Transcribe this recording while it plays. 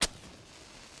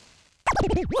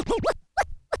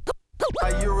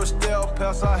You're a still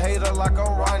pass, I hate her like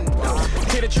I'm Rondo.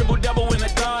 Hit a triple double in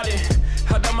the garden.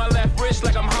 Held on my left wrist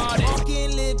like I'm Harden.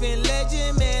 Fucking living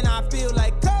legend, man. I feel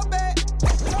like Kobe.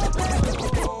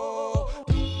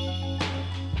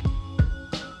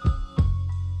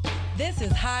 This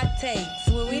is Hot Takes,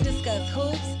 where we discuss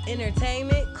hoops,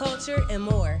 entertainment, culture, and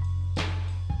more.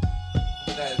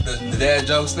 The dad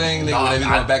jokes thing, nigga, when they be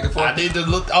going back and forth. I need to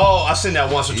look. Oh, I've seen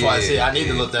that once or twice. Yeah, I need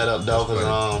to look that up though,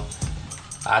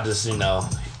 because I just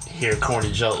hear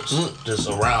corny jokes just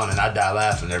around and I die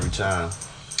laughing every time.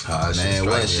 Man,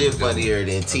 what shit funnier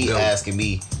than T asking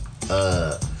me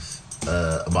about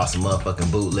some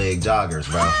motherfucking bootleg joggers,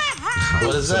 bro.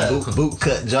 What is that? Boot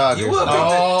cut joggers. You would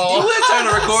turn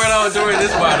the record on during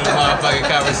this part of the motherfucking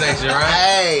conversation, right?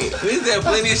 Hey, We said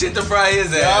plenty of shit to fry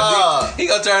his ass. He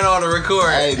gonna turn on the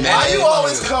record. Hey, man. Why you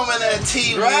always coming at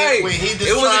T Right. when he just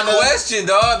It was trying a question,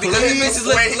 dog, because the bitches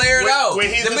look flared out.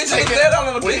 When he's The just bitches look taking, flared out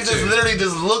on the when he's just picture. literally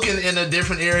just looking in a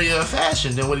different area of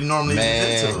fashion than what he normally is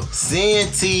man, into.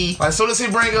 CNT. Like, as soon as he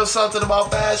bring up something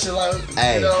about fashion, like,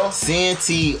 Hey, you know.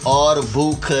 CNT, all the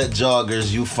boot cut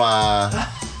joggers you find.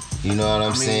 You know what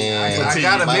I'm saying? I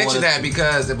gotta Might mention wanna- that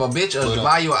because if a bitch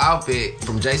buy you an outfit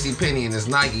from JCPenney and it's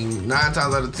Nike, 9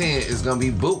 times out of 10 it's gonna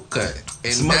be boot cut.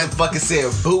 And This motherfucker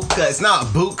said boot cut. It's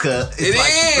not boot cut. It's It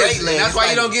like is. straight leg. That's It's why like,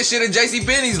 you don't get shit at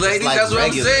JCPenney's, ladies. like That's what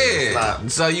regular. I'm It's saying.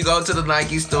 not- So you go to the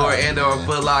Nike store and or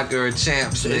Foot Locker or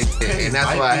Champs, nigga, and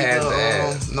that's why I had to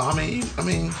ask. No, I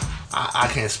mean, I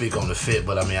can't speak on the fit,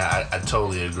 but I mean, I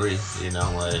totally agree. You know,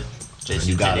 like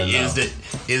You gotta JCPenney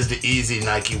is the easy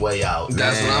Nike way out.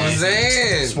 That's what I'm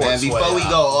saying. Man, Sports before way we out.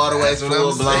 go all the way That's what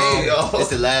full I'm blown, saying. it's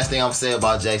the last thing I'm gonna say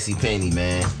about JCPenney,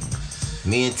 man.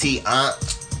 Me and T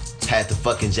Aunt had the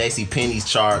fucking JCPenney's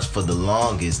charge for the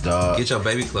longest, dog. Get your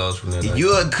baby clothes from there. You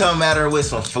would come at her with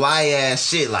some fly ass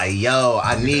shit like, yo,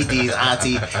 I need these,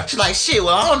 auntie. She's like, shit,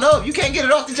 well, I don't know. If you can't get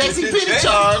it off the JCPenney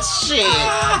charge, shit.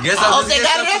 Guess I hope I'll they just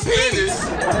got it get at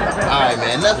Penny's. Alright,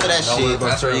 man, enough of that shit.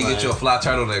 That's where you get your fly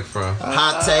turtleneck from.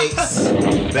 Hot takes.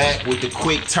 Back with the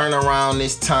quick turnaround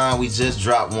this time. We just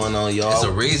dropped one on y'all. It's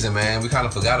a reason, man. We kind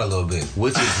of forgot a little bit.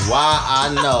 Which is why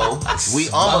I know we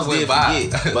almost went did by.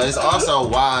 forget, but it's also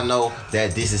why I know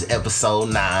that this is episode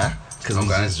 9 because we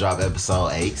Okay. just dropped episode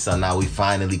 8. So now we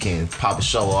finally can pop a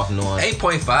show off knowing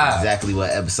 8.5. exactly what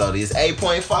episode it is.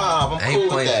 8.5. I'm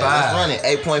cool with that. 8.5. Let's run it.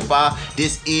 8.5.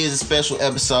 This is a special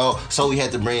episode, so we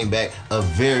had to bring back a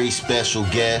very special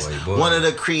guest. Boy. One of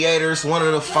the creators, one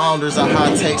of the founders of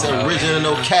Hot Takes,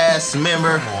 original cast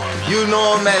member. You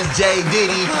know him as Jay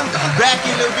Diddy. Back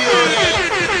in the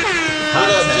building. What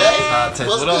up, Jay?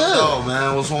 What's What up, good? though,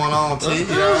 man? What's going on, T?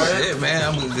 You all right? Shit, man,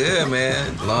 I'm good,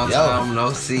 man. Long Yo. time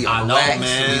no see. I On know, wax.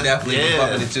 man. We definitely been Yeah.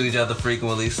 bumping into each other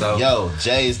frequently. So Yo,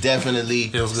 Jay is definitely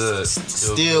Feels good.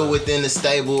 still within the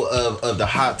stable of the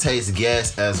Hot Taste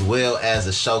guests as well as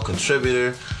a show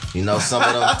contributor. You know, some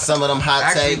of them hot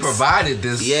actually takes. provided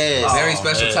this Yes. very Oh,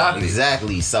 special yeah. topic.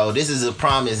 Exactly. So this is a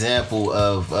prime example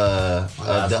of the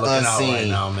looking out unseen. right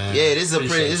now, man. Yeah, this is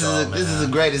Appreciate this y'all, is a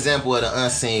man. great example of the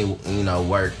unseen,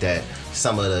 work that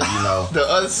some of the,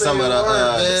 The unseen some of the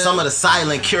work, man. some of the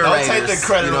silent curators. take the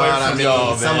credit you know away what I from mean?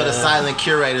 y'all, Some of the man. silent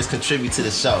curators contribute to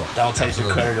the show. Don't take the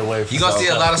credit away from You're gonna see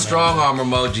a lot of man. strong arm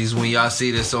emojis when y'all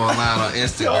see this online on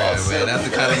Instagram, man. That's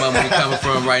the kind of moment we're coming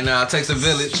from right now. It takes a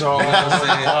village. You know what I'm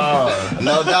saying?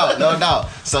 No doubt, no doubt.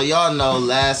 So y'all know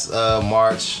last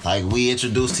March, like we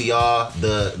introduced to y'all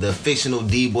the fictional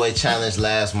D-Boy challenge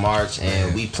last March,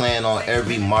 and we plan on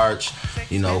every March,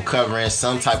 covering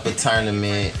some type of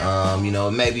tournament.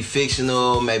 Maybe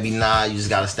fictional, maybe not. You just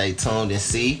gotta stay tuned and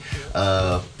see.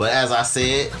 But as I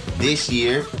said, this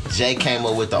year Jay came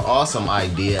up with the awesome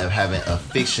idea of having a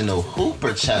fictional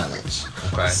Hooper challenge.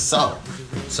 Okay.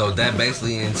 So that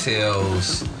basically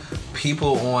entails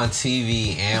people on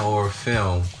TV and or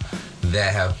film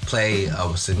that have played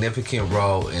a significant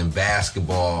role in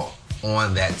basketball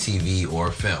on that TV or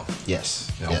film.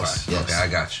 yes, Okay. yes. Okay, I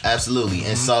got you. Absolutely.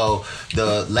 And so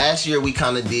the last year we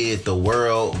kind of did the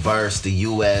world versus the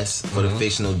US for the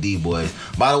fictional D-Boys.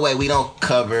 By the way, we don't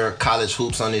cover college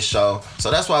hoops on this show. So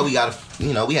that's why we got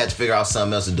to, we had to figure out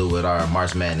something else to do with our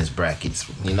March Madness brackets.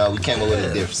 We came up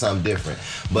with something different.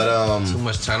 But Too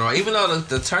much turnaround. Even though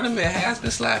the tournament has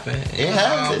been slapping. it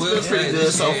has. It's been pretty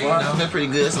good so far. It's been pretty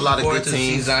good. It's a lot of good To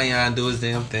see teams. Zion do his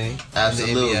damn thing.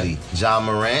 Absolutely. John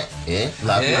Morant. Yeah. A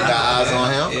lot of people got eyes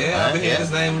on him. Yeah, I've been hearing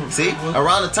his name. See,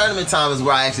 around the tournament time is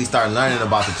where I actually started learning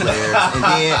about the players, and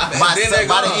then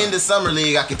by the end of summer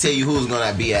league, I can tell you who's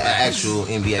gonna be an actual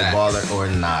NBA Facts. baller or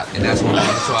not. And that's when we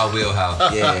get to our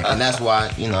wheelhouse. Yeah, and that's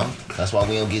why we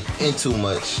don't get into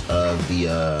much of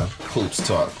the hoops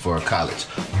talk for college.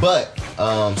 But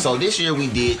So this year we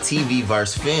did TV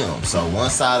versus film. So one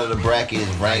side of the bracket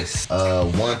is ranked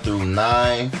 1 through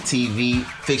 9 TV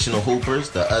fictional hoopers.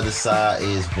 The other side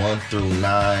is 1 through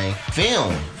 9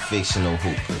 film fictional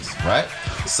hoopers, right?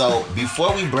 So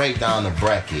before we break down the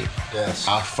bracket,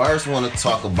 I first want to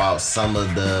talk about some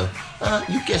of the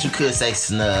you could say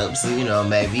snubs,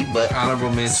 maybe, but honorable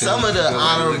mentions. Some of the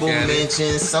honorable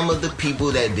mentions, some of the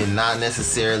people that did not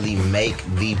necessarily make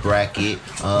the bracket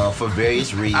for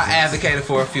various reasons. I advocated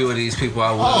for a few of these people.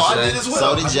 I did as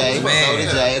well. So did Jay.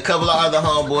 A couple of other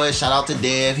homeboys. Shout out to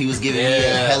Dev. He was giving me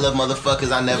a hella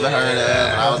motherfuckers I never heard of.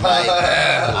 And I was like,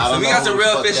 I don't know. We got some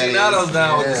real aficionados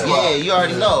down with this. Yeah, you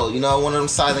already know. One of them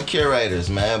silent curators,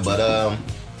 man. But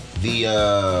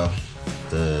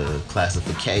the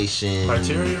classification,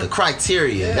 the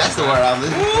criteria. That's the word I'm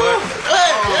looking for.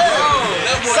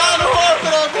 Sound the horn for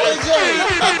that boy Jay.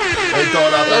 They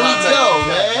throwing out the hot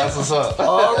man. That's what's up.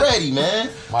 Already, man.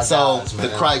 So the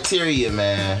criteria,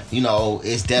 man.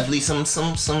 It's definitely some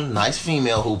nice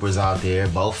female hoopers out there,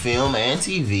 both film and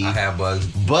TV. I have Bugs,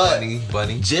 but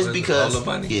Bunny. Just because, Lola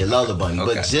Bunny. Yeah, Lola Bunny.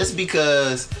 Okay. But just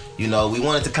because. We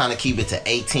wanted to kind of keep it to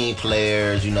 18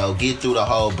 players, get through the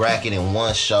whole bracket in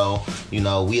one show.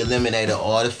 We eliminated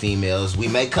all the females. We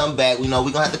may come back. We're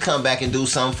going to have to come back and do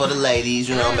something for the ladies,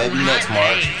 maybe next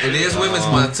March. It is Women's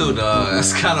Month too, dog.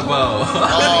 That's kind of bold.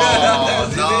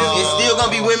 Oh, no. It's still going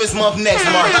to be Women's Month next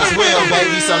March as well,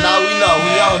 baby. So now we know.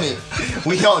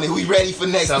 We on it. We ready for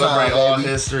next Celebrate time, all baby.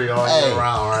 history all year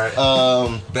round, right?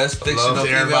 Best fictional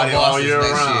female everybody all bosses year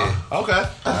next round. year. Okay.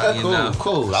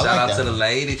 Cool. Shout out to the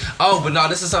ladies. Oh, but no,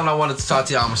 this is something I wanted to talk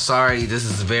to y'all. I'm sorry, this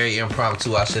is very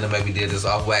impromptu. I should have maybe did this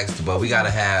off wax, but we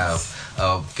gotta have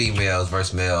females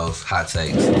versus males hot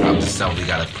takes. I'm just something we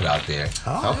gotta put out there.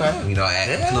 Okay.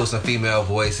 Include some female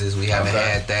voices. We haven't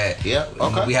had that. Yeah.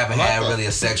 Okay. We haven't had really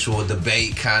a sexual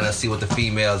debate. Kind of see what the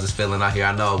females is feeling out here.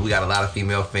 I know we got a lot of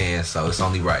female fans, so it's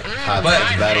only right. But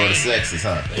battle of the sexes,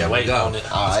 huh? There we go. On it.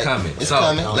 It's coming. It's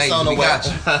coming. Ladies, it's on the we way. got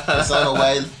you. It's on the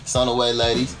way. It's on the way,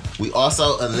 ladies. We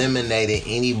also eliminated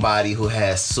anybody who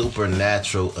has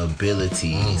supernatural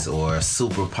abilities or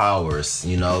superpowers,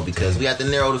 because we have to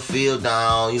narrow the field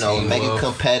down, make it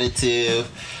competitive.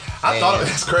 I thought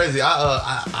it was crazy.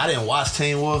 I didn't watch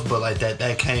Teen Wolf, but like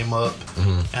that came up,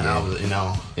 and I was,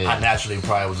 I naturally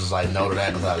probably was just like no to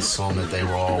that because I assumed that they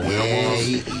were all werewolves.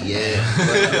 It was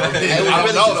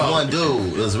really just one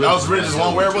dude. It was really just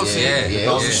one werewolf. Yeah. It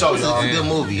was a good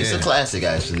movie. It's a classic,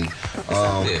 actually.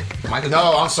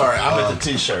 No, I'm sorry. I meant the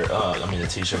T-shirt.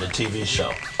 The TV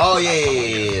show. Oh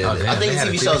yeah. Oh, damn, I think the they had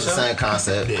a TV TV show's the show? same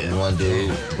concept. One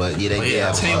dude, but they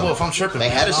have Teen Wolf. I'm tripping. They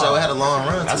had a show. It had a long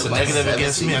run. That's a like negative 7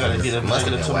 against me. I gotta get a Must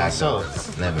have negative been to whacked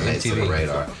myself. Never made it to the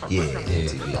radar. Yeah,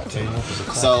 MTV. Teen Wolf is a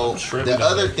classic. So Tripping the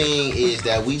other thing is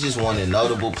that we just wanted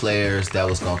notable players that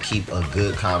was gonna keep a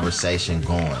good conversation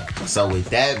going. So with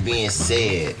that being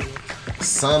said,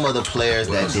 some of the players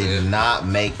that did not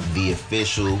make the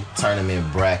official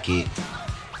tournament bracket.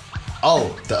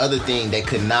 Oh, the other thing, they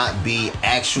could not be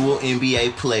actual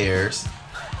NBA players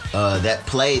that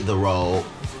played the role,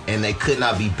 and they could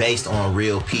not be based on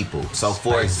real people. So,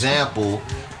 for example,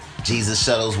 Jesus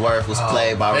Shuttlesworth was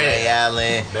played by Ray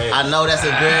Allen. I know that's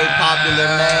a very popular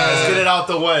name. Let's get it out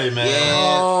the way, man. Yeah.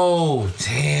 Oh,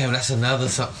 damn, that's another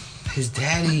something. His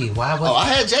daddy. Why was I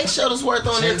had Jake Shuttlesworth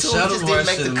on there too. He just didn't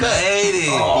make the cut. He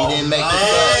didn't make the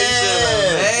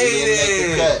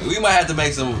cut. We might have to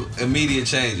make some immediate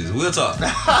changes. We'll talk.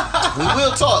 We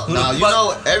will talk.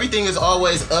 Now, everything is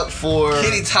always up for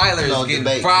Kenny Tyler is getting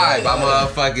debate. fried by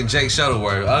motherfucking Jake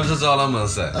Shuttlesworth. That's just all I'm gonna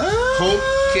say. Who?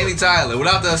 Kenny Tyler,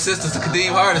 without the assistance of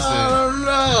Kadeem Hardison. I don't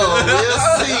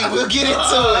know. We'll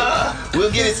see.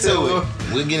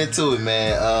 We'll get into it,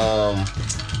 man.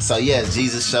 So yes,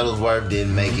 Jesus Shuttlesworth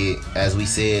didn't make it. As we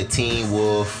said, Teen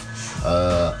Wolf,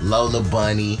 Lola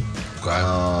Bunny,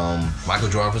 Michael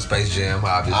Jordan from Space Jam,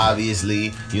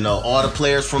 obviously. All the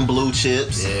players from Blue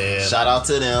Chips. Yeah. Shout out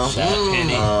to them.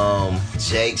 Penny.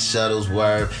 Jake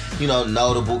Shuttlesworth,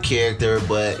 notable character,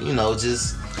 but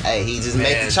just he just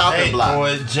made the chopping block.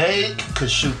 Boy, Jake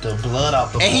could shoot the blood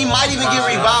out the And he might even get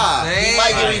revived. He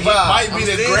might get He revived. might be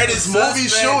the greatest movie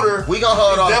shooter. We gonna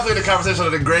hold off. Definitely the conversation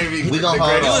of the gravy. We gonna the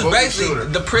hold greatest off. He was movie basically shooter.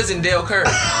 the prison Dale Curry.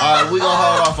 Alright, we gonna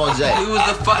hold off on Jake. He was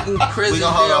the fucking prison We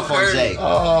gonna hold Dale off on Curry. Jake.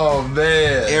 Oh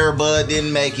man. Airbud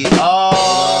didn't make it. You know what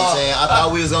I'm saying? I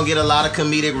thought we was gonna get a lot of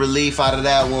comedic relief out of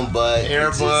that one, but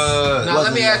Airbud. Now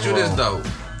let me wasn't ask you this wrong.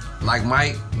 though. Like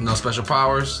Mike, no special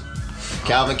powers.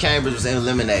 Calvin Cambridge was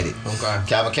eliminated. Okay.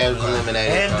 Calvin Cambridge was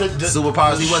eliminated. And the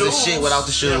Superpowers, the he wasn't shoes- shit without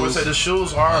the shoes. Yeah, I would say the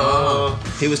shoes are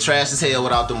He was trash as hell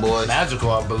without them boys.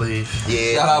 magical, I believe.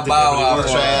 Yeah. Shout out Bow Wow. He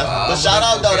was trash. But shout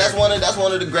out though, that's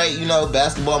one of the great,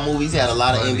 basketball movies. He had a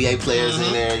lot of NBA players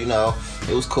in there,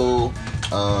 It was cool.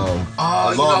 Oh,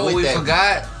 you know along what with we that-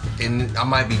 forgot? And I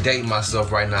might be dating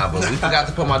myself right now, but we forgot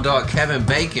to put my dog Kevin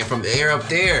Bacon from the Air Up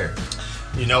There.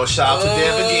 Shout out to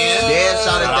Dev again. Dev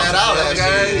shouted that out, Dev, actually.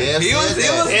 guys. Dev He was- said he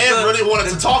that. was- Dev really wanted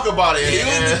to talk about it. He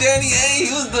was the Danny A.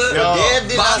 He was the Yo, Dev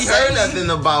did not Bobby say Hurley. nothing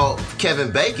about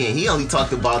Kevin Bacon. He only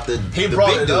talked about the He the brought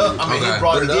big it dude. up. I mean, Okay. he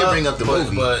brought But it he did up. bring up the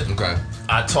movie. But Okay.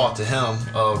 I talked to him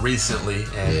recently,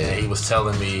 and Yeah. he was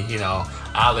telling me,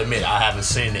 I'll admit I haven't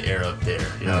seen the Air Up There. So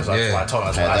that's Yeah. why I told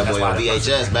him. Had that That's boy why on I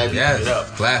VHS, baby. Yes, it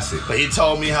up. classic. But he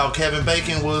told me how Kevin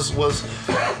Bacon was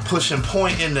pushing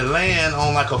point in the land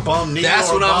on like a bum knee That's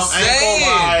or what a I'm bum saying.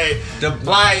 ankle,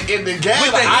 like in the game.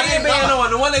 With the Like, I didn't headband know.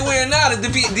 on, the one they wearing now, the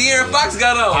De'Aaron Fox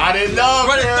got on. I didn't know.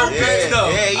 Running Kevin. through pitch, though.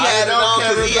 Yeah, he I had it know on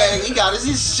Kevin because he got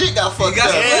his shit got fucked got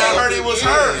up. split. Yeah, I heard he was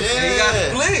hurt. He got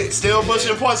split. Still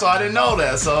pushing points, so I didn't know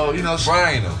that. So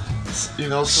Frying him.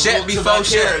 salute Shaq to before that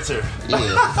Shaq. character.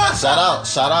 Yeah. Shout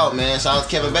out, man. Shout out to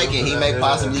Kevin Bacon. He may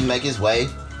possibly make his way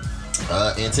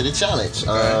into the challenge.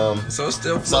 So it's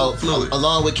still So fluid.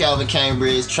 along with Calvin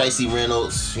Cambridge, Tracy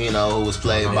Reynolds, who was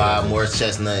played by Morris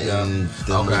Chestnut in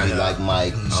the Okay. movie Like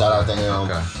Mike. Shout out to him.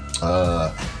 Okay.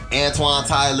 Antoine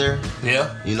Tyler, Yeah.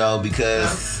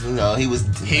 because he was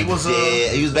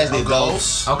dead. He was basically a a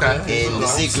ghost. Okay. In the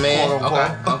Sixth Man.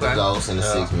 Okay. Okay. Ghost in the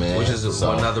Sixth Man. Which is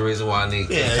So- another reason why I need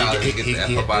Yeah, Tyler to he- get he- the F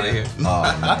he- up out of here. Oh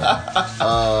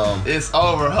man. It's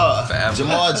over, huh? Forever.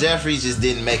 Jamal Jeffries just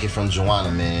didn't make it from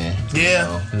Joanna, man. Yeah.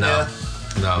 No. Yeah.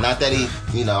 No. Not that he,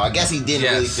 I guess he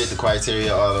didn't really Yes. fit the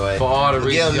criteria all the way. For all the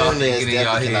Miguel reasons y'all Nunez thinking in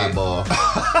y'all definitely head. cannot ball.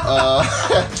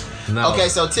 No. Okay,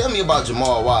 so tell me about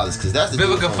Jamal Wallace, because that's the dude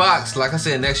Vivica from- Fox, like I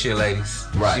said, next year, ladies.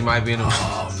 Right. She might be in the.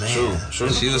 Oh man. True. She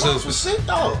was was super. sick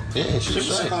though. Yeah, she was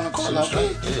was straight. on the court She was last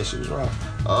week. straight. Yeah, she was right.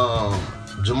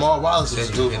 Jamal Wallace was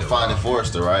the dude from Finding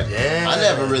Forrester, right? Yeah. I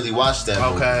never really watched that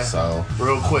movie, Okay. so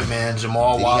Real quick, man.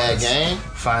 Jamal did Wallace. he have game?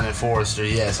 Finding Forrester,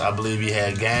 yes, I believe he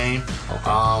had game.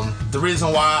 The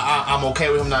reason why I'm okay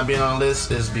with him not being on the list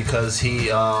is because he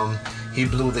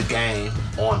blew the game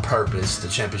on purpose. The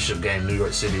championship game, New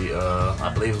York City, I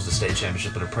believe it was the state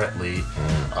championship of the Prep League,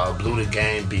 blew the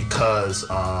game because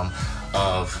of,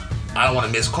 I don't want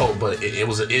to misquote, but it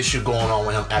was an issue going on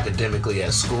with him academically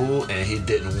at school, and he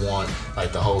didn't want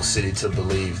like the whole city to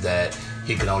believe that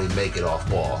he could only make it off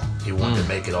ball. He wanted to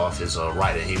make it off his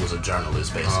writing. He was a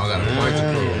journalist, basically. Oh, I got a point to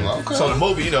prove. Okay. So the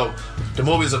movie, the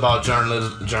movie is about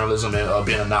journalism and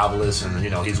being a novelist, and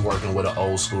he's working with an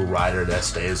old school writer that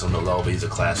stays on the low, but he's a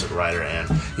classic writer, and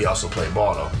he also played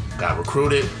ball though. Got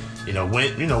recruited,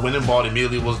 winning ball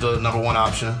immediately was the number one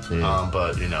option,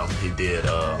 but he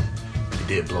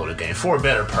did blow the game for a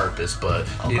better purpose, but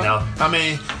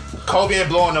Kobe ain't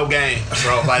blowing no game,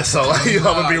 bro. Like, so I'm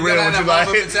gonna be real with you, like,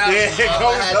 I'm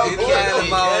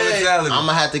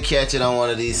gonna have to catch it on one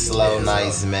of these slow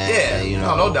nights, man.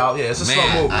 no doubt, yeah, it's a slow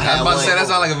Man, movie. I was about to say that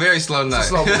sounds like a very slow night.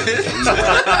 Slow movie.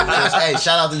 Hey,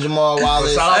 shout out to Jamal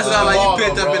Wallace. Shout out That to sounds like Jamal, you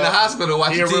picked up bro. in the hospital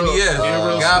watching He a real- TBS. he a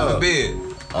real God stud. forbid.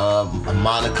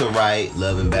 Monica Wright,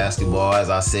 loving basketball. As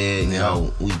I said,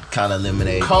 we kind of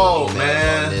eliminated Cold, females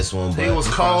man. on this one, but He was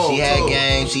cold, She had too.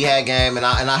 game. She had game, and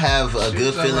I have a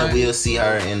good was feeling alright. we'll see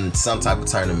her in some type of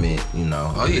tournament. In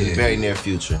the very near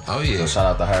future. Oh, yeah. So shout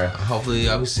out to her. Hopefully,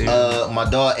 I'll be serious. My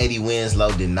dog Eddie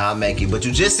Winslow did not make it, but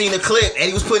you just seen the clip.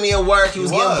 Eddie was putting in work. He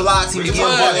was getting blocks. He was getting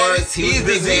boards. He was He's the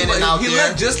big man Zebo. out He there.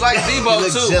 looked just like He Zebo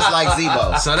looked too. just like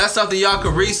Zebo. So that's something y'all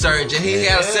can research. And he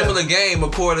had a similar game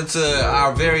according to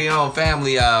our very own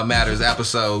Family Matters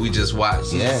episode we just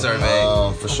watched. Yeah,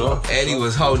 Survey. for sure. Eddie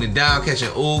was holding it down,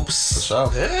 catching oops. For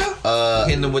sure. Yeah.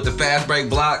 Hitting them with the fast break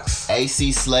blocks.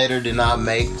 AC Slater did not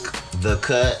make the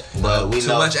cut, but we Too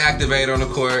know. much activator on the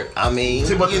court. I mean,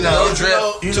 See, but you you know, know,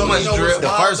 drip. Too much drip. the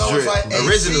first drip,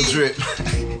 original drip.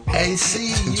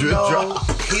 AC, Drip drop.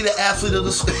 he the athlete of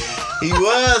the school. He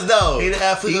was though. He the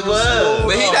athlete He of the was. school.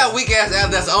 But he that weak ass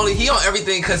athlete that's only he on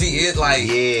everything because he is like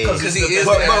Yeah. because he is.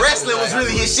 But the athlete. wrestling was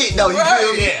really his shit though. You Right.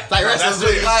 feel me? Yeah. Like No, wrestling was that's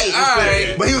really his like, shit. all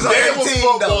right. But he was on Then it every was team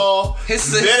though. football.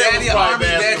 His Then it was Cincinnati probably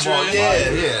Army basketball.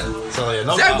 veteran. Yeah. So yeah,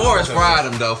 no Zach doubt. Morris fried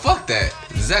him though. Fuck that.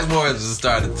 Zach Morris was the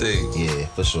starting team. Yeah,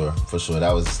 for sure.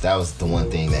 That was the one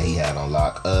thing that he had on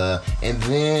lock. And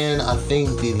then I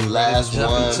think the last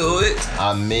Jump one into it.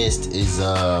 I missed is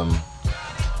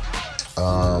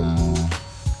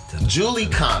Julie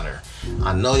Connor.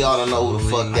 I know y'all don't know who the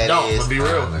fuck that Don't, is, but be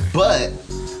real. but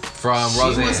from She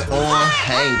Roseanne. was on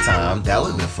Hang Time. That would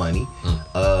have been funny.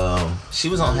 She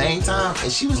was on Hang Time,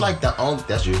 and she was like the only.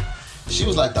 That's you. She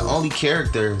was like the only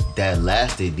character that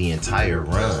lasted the entire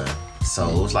run. So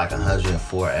it was like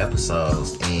 104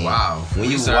 episodes. And Wow. when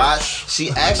you Research. watch,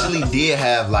 she actually did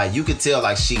have like, you could tell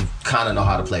like she kind of know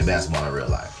how to play basketball in real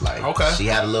life. Like Okay. she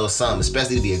had a little something,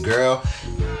 especially to be a girl.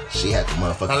 She had the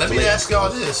motherfucking. Now let me flick. ask y'all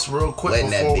this real quick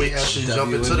Letting that before we bitch. actually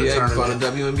jump into the WNBA, call it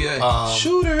tournament. WNBA.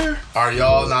 Shooter. Are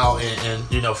y'all now in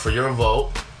you know, for your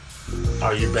vote,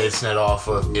 are you basing it off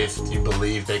of if you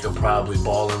believe they could probably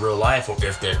ball in real life, or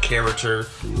if their character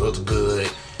looked good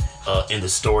in the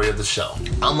story of the show?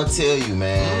 I'ma tell you,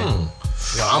 man.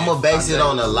 I'ma base it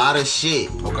on a lot of shit.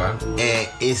 Okay. And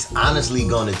it's honestly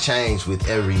gonna change with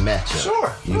every matchup.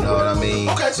 Sure. You know what I mean?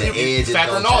 Okay, so The you edge is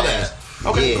factor in gonna all change. that.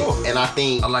 Okay, Yeah, cool. and I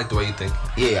think, I like the way you think.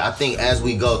 I think as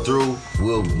we go through,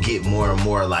 we'll get more and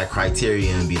more like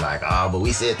criteria and be like, but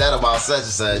we said that about such and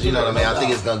such. You know what I mean? I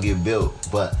think it's gonna get built.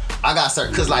 But I got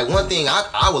certain, cause like one thing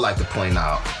I would like to point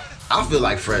out, I feel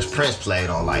like Fresh Prince played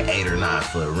on like 8 or 9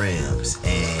 foot rims,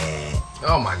 and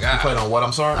Oh my God. Played on what?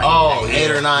 I'm sorry. like 8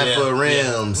 or 9 foot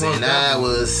rims, and that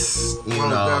was, you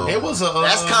know, It was a.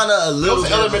 that's kind of a little was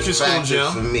bit of a elementary school factor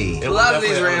gym. for me. It A was lot of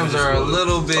these definitely rims elementary are a school.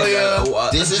 little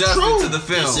bit This is adjusted true. to the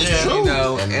film. This is Yeah. true. You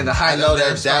know, and the height I know of their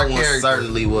that star one character.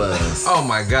 certainly was. Oh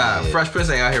my God, Yeah. Fresh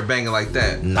Prince ain't out here banging like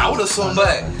that. I would assume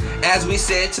But as we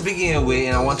said to begin with,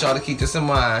 and I want y'all to keep this in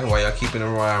mind while y'all keeping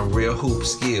in mind real hoop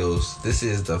skills, this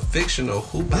is the fictional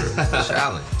hooper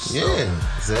challenge. Yeah.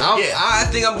 I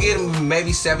think I'm getting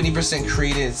maybe 70%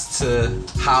 credence to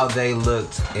how they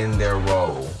looked in their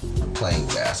role playing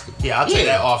basketball. Yeah, I'll take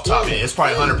Yeah. that off top. Yeah. Yeah, it's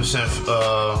probably 100%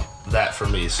 that for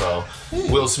me. So,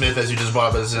 Will Smith, as you just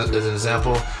brought up as an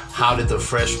example, how did the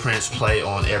Fresh Prince play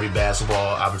on every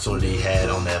basketball opportunity he had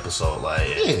on the episode? Like,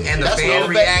 And the That's fan what-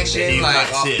 reaction, He's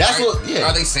like, not shit. That's what. Yeah.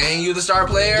 are they saying you the star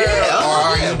player, Yeah. or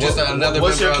are Yeah. you just another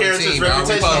What's member your of the character's team? Are we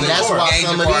reputation supposed And to that's Of why gauge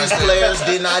some it of for these ourselves? players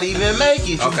did not even make it.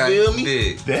 You Okay, feel me?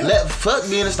 big. Yeah. Let fuck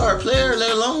being a star player,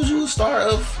 let alone you a star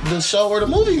of the show or the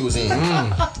movie you was in.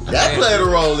 That played a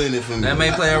role in it for me. That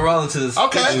may play a role into this.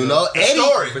 Okay. You know, The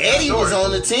story. Eddie was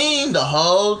on the team the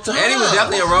whole time. Eddie was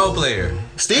definitely a role player.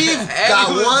 Steve Eddie got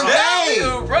was one definitely a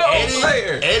game. role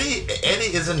player. Eddie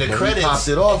is in the He credits. popped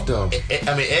it off though.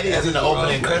 I mean, Eddie is in the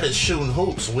opening credits shooting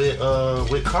hoops with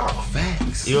Carl.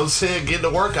 Facts. You know what I'm saying? Getting the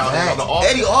workout on the Facts. off.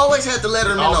 Eddie always had the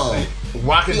Letterman on.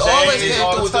 Rocking He always chains came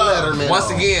all through the with the time. Letterman. Once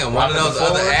on. again, one of Rocking those the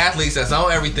other forward. athletes that's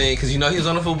on everything, because you know he was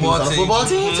on the He football was on the team. football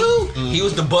team too. He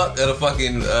was the buck of the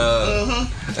fucking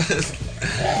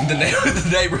the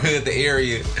neighborhood, the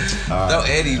area. Don't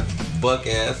Eddie buck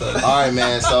ass up. All right,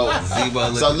 man. So,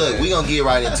 Zebo so looking look, at. we gonna get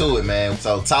right into it, man.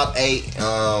 So, top 8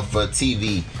 for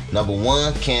TV. Number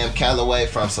 1, Cam Calloway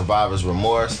from Survivor's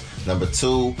Remorse. Number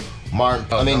 2,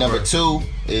 number 2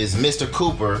 is Mr.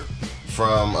 Cooper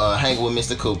from Hanging with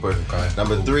Mr. Cooper. Okay,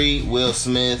 Number cool. 3, Will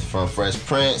Smith from Fresh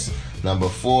Prince. Number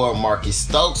 4, Marcus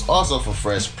Stokes, also from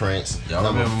Fresh Prince. Y'all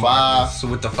Number remember 5. Marcus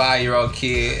with the 5-year-old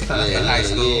kid in high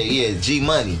school? Yeah, G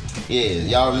Money. Yeah,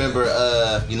 y'all remember,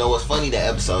 you know what's funny? That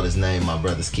episode is named My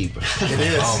Brother's Keeper. It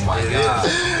is. Oh my It God.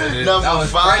 is. Number That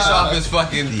was 5. fresh off his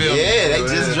fucking film. Yeah, they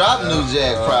just dropped New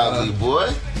Jack probably,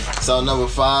 boy. So number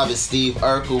 5 is Steve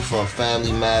Urkel from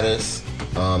Family Matters.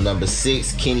 Number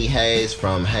 6, Kenny Hayes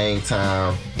from Hang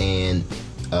Time. And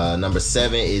number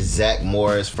 7 is Zach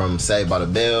Morris from Saved by the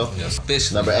Bell. Yeah,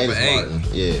 officially, Number 8 is Martin.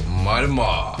 Yeah, Marty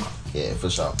Marr. yeah, for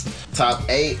sure. Top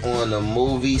 8 on the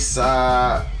movie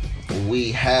side,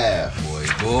 we have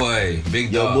Boy,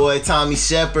 big your dog. boy Tommy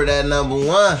Shepard at number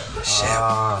 1.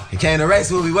 He can't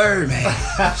erase what we were, man.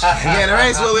 He can't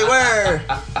erase what we were.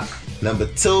 Number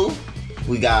 2,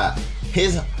 we got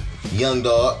his young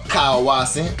dog, Kyle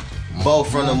Watson, both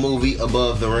from the movie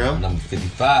Above the Rim. Number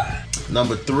 55.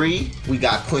 Number 3, we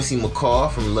got Quincy McCall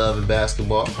from Love and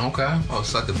Basketball. Okay. Oh,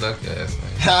 suck a duck ass,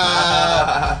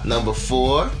 man. Number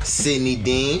 4, Sidney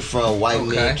Dean from White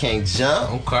Men Can't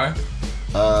Jump. Okay.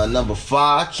 Number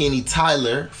 5, Kenny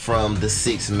Tyler from The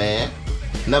Sixth Man.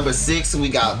 Number 6, we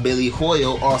got Billy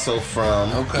Hoyle, also from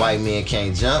White Men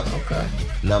Can't Jump. Okay.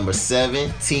 Number 7,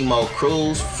 Timo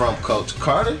Cruz from Coach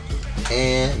Carter.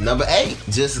 And number 8,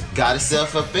 just got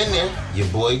himself up in there, your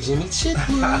boy Jimmy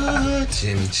Chitwood.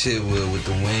 Jimmy Chitwood with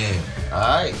the win.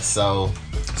 Alright, so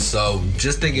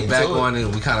just thinking Into back it. on it,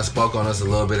 we kind of spoke on this a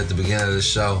little bit at the beginning of the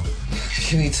show.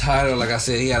 Kenny Tyler, like I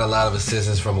said, he had a lot of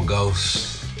assistance from a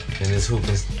ghost in his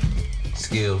hooping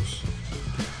skills.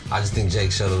 I just think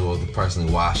Jake Shuttlesworth would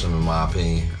personally wash him, in my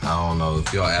opinion. I don't know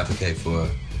if y'all advocate for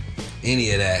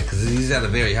any of that, because he's at a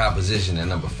very high position at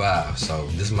number 5. So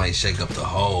this might shake up the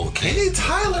whole Kenny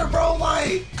Tyler, bro,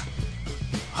 like,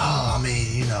 Oh, I mean,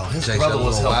 his Jake brother Sutherland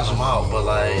was will helping him watch out, him. but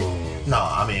like, no,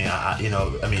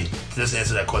 I mean, just to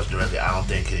answer that question directly, I don't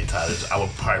think Kenny Tyler. I would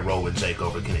probably roll with Jake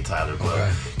over Kenny Tyler, but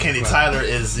Okay. Kenny Tyler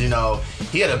is, he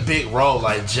had a big role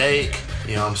like Jake.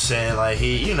 You know what I'm saying? Like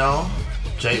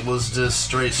Jake was just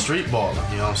straight street baller.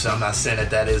 You know what I'm saying? I'm not saying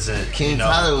that isn't. Kenny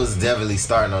Tyler was definitely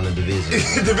starting on the division.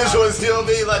 Division was still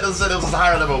me, like I said, it was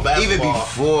higher level basketball. Even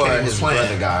before Kenny was his playing.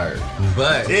 brother got hurt.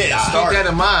 But Yeah, keep started. that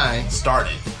in mind.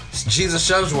 Started. Jesus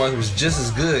Shuttlesworth was just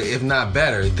as good, if not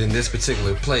better, than this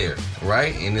particular player,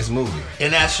 right? In this movie.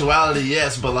 In actuality,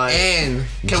 yes, but like. And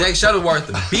Jake Shuttleworth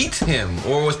beat him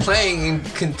or was playing in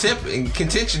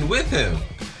contention with him.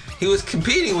 He was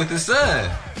competing with his son.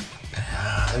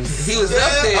 He was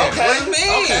up there. Okay. What do you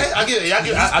mean? Okay, I get it. I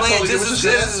He's playing totally get what just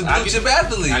you're as saying. a blue chip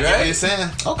athlete, I get what right? you're saying.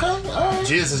 Okay, all right.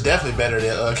 Jesus is definitely better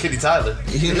than Kenny Tyler.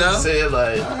 You know? Saying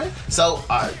like. So, all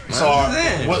right. So, I'm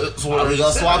saying. what Are we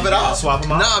gonna swap it out? Swap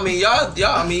them out. No, I mean y'all.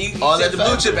 I mean you All said in the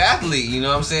blue favor. chip athlete. You know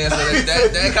what I'm saying? So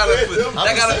that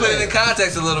kind of put it in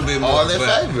context a little bit more. All in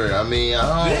but favor. I mean,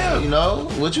 I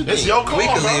don't, what you think? It's your call, we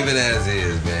can bro. leave it as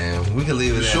is, man. We can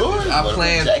leave it as Sure. is. I But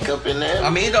plan. Jacob in there. I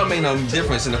mean, it don't make no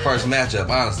difference in the first matchup,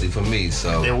 honestly, for me.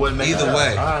 So It wouldn't make either a-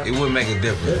 way, alright. it wouldn't make a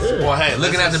difference. Well, hey,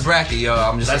 Looking at the bracket, yo,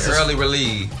 I'm just let's an just- early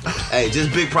relief. Hey,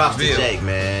 just big props to Bill. Jake,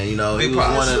 man. He Big was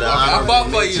props. one of the. I honorable fought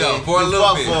for you though, mentions. for a You little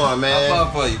fought bit. for him, man. I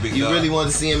fought for you, big You dog. really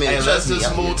wanted to see him in Hey, it. let's Trust me, just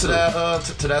I'm move here to too. that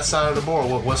to that side of the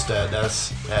board. What's that?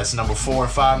 That's number 4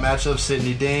 and 5 matchup.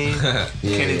 Sidney Dean,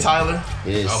 Kenny Tyler.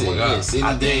 Yeah, Oh my God. Sidney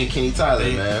I Dean, think- Kenny Tyler, I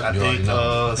man. think You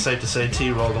already safe to say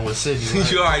T rolling with Sidney.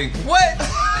 Right? You already what?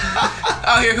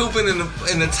 Out here hooping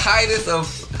in the tightest of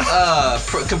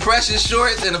compression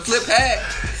shorts and a flip hat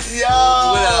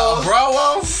Yo, with a bra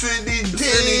on. Sidney D.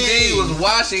 Sidney D was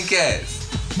washing cats,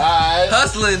 Alright.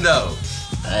 hustling though.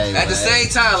 Hey, At the same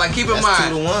time, like keep in That's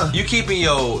mind, 2-1. you keeping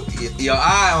your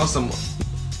eye on some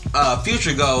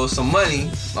future goals, some money,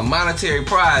 a monetary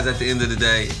prize at the end of the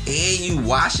day, and you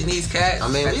washing these cats. I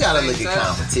mean, at we the gotta same look at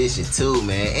time. competition too,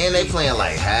 man. And they playing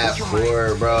like half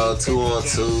court, bro,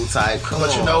 2-on-2 type. Come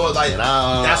But you on, know what? Like man.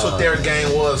 I don't that's know. what their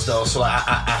game was, though. So I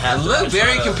have It to looked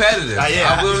very try to- competitive.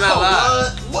 Yeah, I will not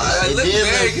lie. What? It looked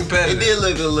very competitive. It did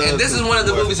look a little. And this is one of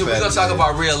the more movies that we're gonna talk competitive.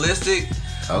 about realistic.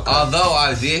 Okay. Although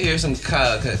I did hear some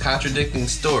contradicting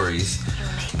stories,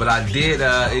 but it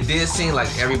did seem like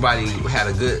everybody had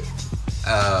a good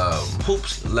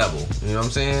hoops level. You know what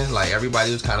I'm saying? Like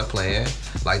everybody was kind of playing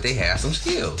like they had some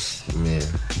skills. Yeah.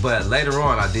 But later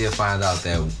on, I did find out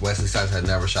that Wesley Snipes had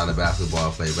never shot a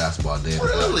basketball, played basketball. Then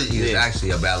Really? he was Yeah.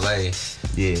 actually a ballet.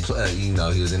 Yeah.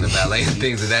 He was in the ballet and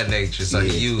things of that nature. So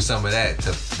Yeah. he used some of that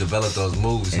to develop those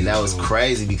moves. And he that was doing.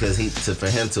 crazy because for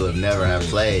him to have never have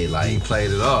played, He like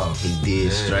played it off. he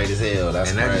did Yeah. straight as hell. That's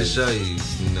And that crazy. just show you,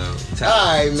 All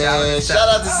right, man. Shout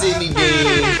out to Sidney Dean.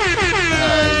 All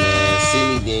right, man.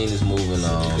 Sidney Dean is moving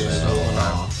on, man.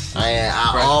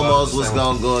 I Fresh almost bucks, was same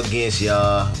gonna go against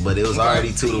y'all, but it was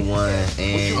already 2-1,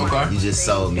 and Okay. you just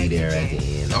sold me there at the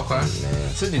end. Okay.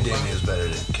 man. Sidney Dean is better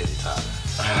than Kenny Tyler.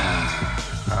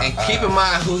 And keep in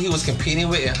mind who he was competing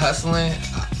with and hustling.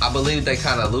 I believe they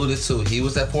kind of alluded to. He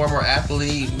was that former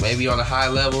athlete, maybe on a high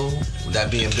level. That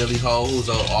being Billy Ho, who's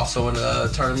also in the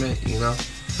tournament. You know,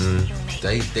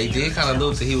 they did kind of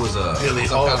allude to he was Billy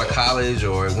some Ho. kind of college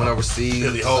or went overseas.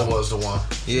 Billy Ho was the one.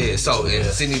 Yeah. So and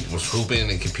Sidney was hooping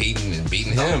and competing and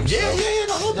beating him. Yeah,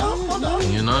 so, no doubt.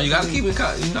 You know, you gotta keep it.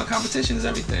 Competition is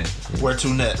everything. Where to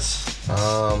next?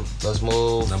 Let's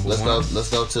move. Number Let's one. go. Let's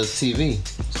go to TV.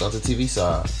 Let's go to TV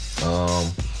side.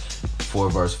 4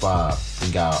 versus 5.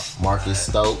 We got Marcus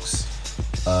Stokes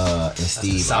and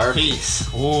Steve Urkel.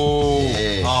 Southeast. Ooh.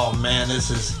 Yeah. Oh man, this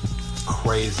is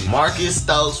crazy. Marcus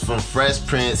Stokes from Fresh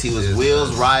Prince. He was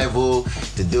Will's rival.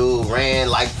 The dude ran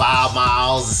like 5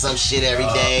 miles or some shit every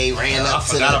day. Ran I up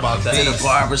to forgot about that. the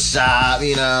barber shop.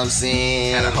 You know what I'm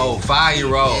saying? Had a whole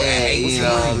 5-year-old. Yeah, you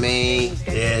know what I mean?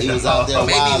 Yeah, he was out there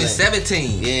Maybe even wilding.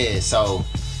 17. Yeah, so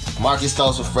Marcus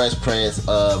Stokes from Fresh Prince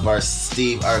versus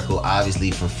Steve Urkel,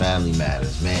 obviously from Family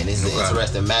Matters. Man, this is an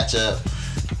interesting matchup.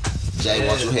 Jay,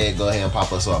 why don't you go ahead and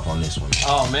pop us off on this one?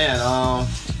 Oh man,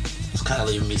 it's kind of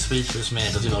leaving me speechless,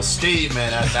 man. Because Steve,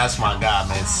 man, that's my guy,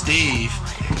 man. Steve,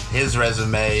 his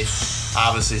resume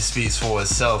obviously speaks for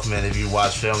itself, man. If you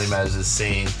watch Family Matters, it's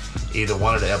seen either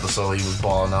one of the episodes he was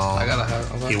balling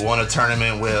on. He won a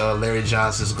tournament with Larry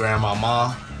Johnson's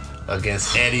grandmama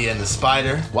against Eddie and the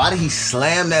Spider. Why did he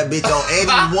slam that bitch on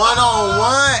Eddie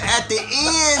 1-on-1 at the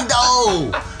end,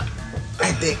 though?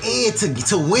 at the end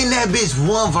to win that bitch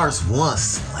 1v1,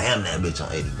 slam that bitch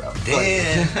on 80, bro.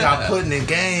 Then got put in the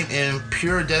game in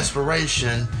pure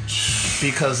desperation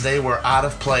because they were out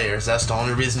of players. That's the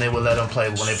only reason they would let him play.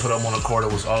 When they put him on the court,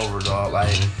 it was over, dog.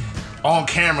 Like, on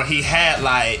camera, he had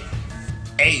like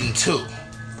 8 and 2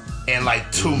 in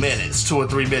like 2 minutes, 2 or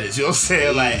 3 minutes. You know what I'm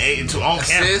saying? Like 8 and 2 on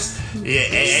camera. Assist? Yeah,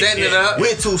 Setting it up.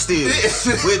 With 2 steals.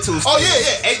 With 2 steals. Oh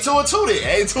yeah, 8, 2 and 2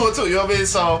 then. 8, 2 and 2. You know what I mean?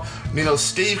 So, you know,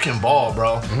 Steve can ball,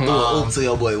 bro. Threw an oop to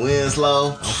your boy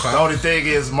Winslow. The only thing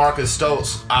is Marcus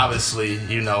Stokes, obviously,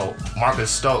 you know, Marcus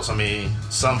Stokes, I mean,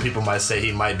 some people might say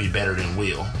he might be better than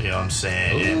Will. You know what I'm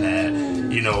saying? And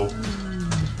that, you know,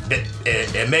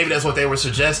 and maybe that's what they were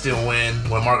suggesting when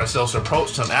Marcus Stokes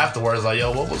approached him afterwards, like,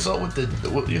 yo, what was up with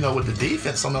the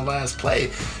defense on the last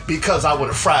play? Because I would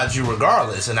have fried you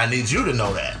regardless, and I need you to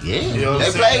know that. Yeah, you know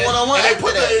they played one-on-one. And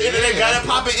they got it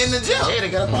popping in the gym. Yeah, they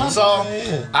got it popping. So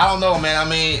I don't know, man. I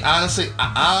mean, honestly,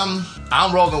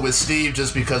 I'm rolling with Steve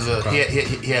just because of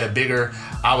he had a bigger.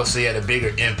 I would say he had a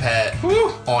bigger impact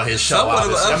on his show.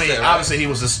 Obviously he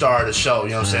was the star of the show.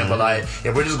 You know what I'm saying? But like,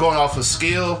 if we're just going off of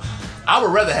skill, I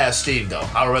would rather have Steve though.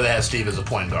 I would rather have Steve as a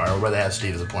point guard. I'm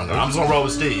just gonna roll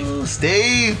with Steve.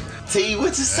 Steve, T, what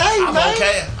you say, man?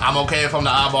 I'm okay if I'm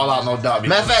the eyeball out, no doubt.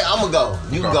 Matter of fact, I'm gonna go.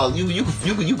 You can go.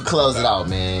 You can close it out,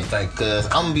 man. Cause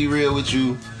I'm gonna be real with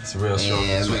you. It's a real short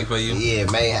and sweet for you. Yeah,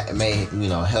 may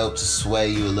help to sway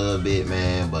you a little bit,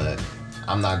 man. But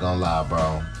I'm not gonna lie,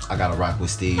 bro. I gotta rock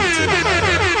with Steve too.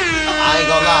 I ain't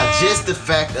gonna lie, just the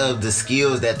fact of the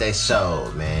skills that they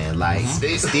showed, man. Like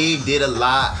Steve did a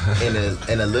lot in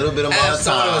a little bit amount of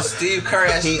time. Steve Kerr.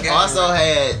 He also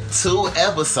had 2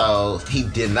 episodes. He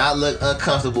did not look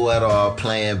uncomfortable at all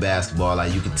playing basketball.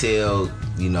 Like you could tell,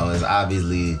 you know, there's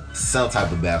obviously some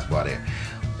type of basketball there.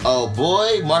 Oh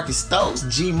boy, Marcus Stokes,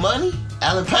 G Money,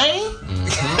 Allen Payne.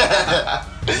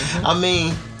 I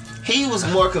mean, he was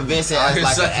more convincing as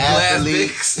like an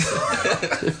athlete.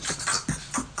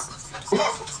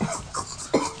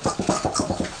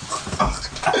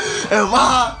 And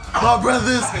my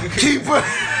brother's keeper.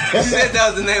 You said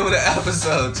that was the name of the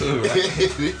episode too, right?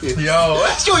 Yo,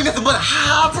 you ain't nothing but a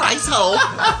high price hoe.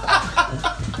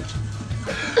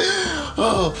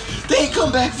 Oh, they ain't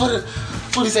come back for the.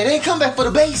 What do you say? They ain't come back for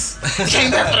the base. They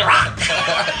came back for the rock.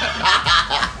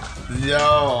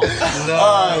 Yo, no.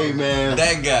 Alright, man.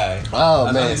 That guy.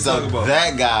 Oh man, so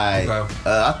that guy, okay.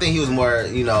 I think he was more,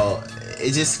 you know,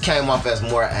 it just came off as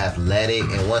more athletic.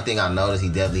 And one thing I noticed, he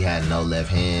definitely had no left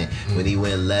hand. When he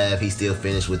went left, he still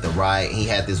finished with the right. He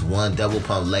had this one double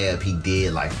pump layup he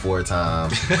did like 4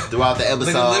 times throughout the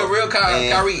episode. Like a little real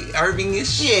Kyrie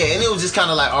Irving-ish. Yeah, and it was just kind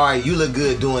of like, all right, you look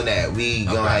good doing that. We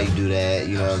gonna have you do that.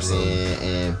 You know what I'm saying?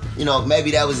 And you know,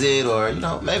 maybe that was it, or you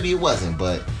know, maybe it wasn't,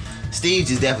 but. Steve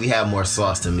just definitely had more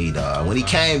sauce to me, dog. When he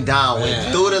came down,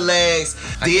 went through the legs,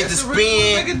 did the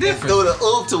spin, and threw the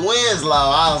oop to Winslow,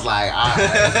 I was like, all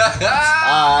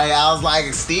right. I was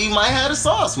like, Steve might have the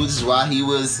sauce, which is why he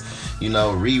was, you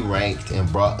know, re-ranked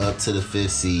and brought up to the 5th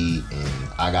seed, and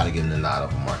I got to give him the nod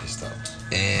over Marcus Stokes.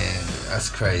 And that's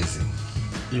crazy.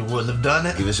 you wouldn't have done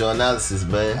it? Give us your analysis,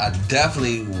 bud. I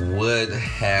definitely would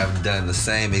have done the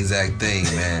same exact thing,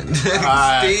 man.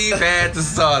 Right. Steve had the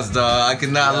sauce, dog. I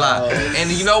cannot lie. And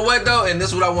you know what, though? And this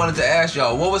is what I wanted to ask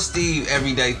y'all. What was Steve's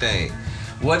everyday thing?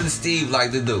 What did Steve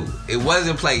like to do? It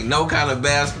wasn't play no kind of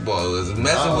basketball. It was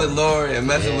messing with Laura and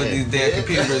messing with these damn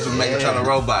computers and trying to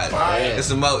robot it. It's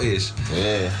some more ish.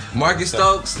 Yeah. Marcus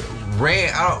Stokes ran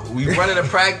out. We running a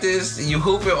practice. You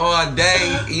hooping all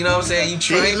day. You know what I'm saying? You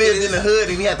train. He lived in the hood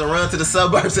and he had to run to the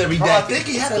suburbs every day. I think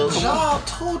he had a job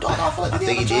too, dog. I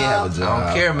think he did have a job. I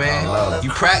don't care, man.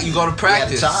 You go to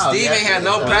practice. Steve ain't had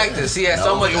no practice. He had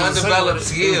so much undeveloped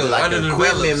skills. Like an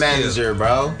equipment manager,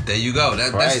 bro. There you go.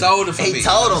 That sold it for me.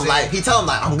 He told him like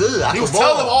I'm good. He was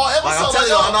telling him all episodes. I'm telling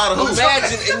you, I know how to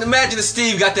hoop. Imagine if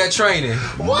Steve got that training.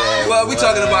 What? Well, we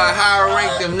talking about higher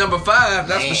ranked than number 5.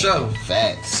 That's for sure.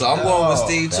 Facts. So I'm going with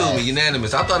Steve too. Me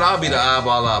unanimous. I thought I'd be the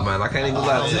eyeball out, man. I can't even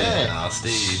lie to you. Nah,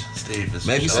 Steve.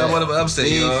 Maybe somewhat of an upset,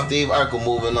 y'all. Steve Urkel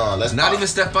moving on. Let's not even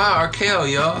Stephon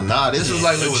Urkel, y'all. Nah, this was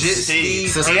like legit Steve.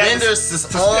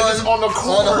 Suspenders on the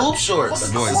hoop shorts.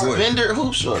 Suspender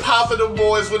hoop shorts. Popping the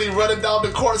boys when he running down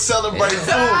the court celebrating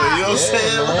food. You know what I'm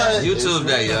saying? YouTube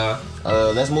day,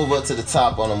 y'all. Let's move up to the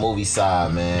top on the movie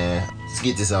side, man. Let's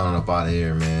get this on up out of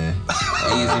here, man.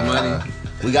 Easy money.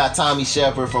 We got Tommy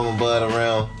Shepard from Above the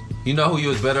Rim. You know who you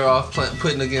was better off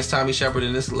putting against Tommy Shepard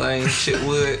in this lane?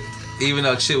 Chitwood. Even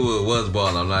though Chitwood was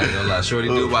balling, I'm not gonna lie. Shorty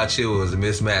knew about Chitwood was a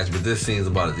mismatch, but this seems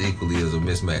about as equally as a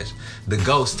mismatch. The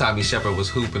ghost Tommy Shepard was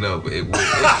hooping up. It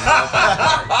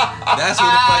That's who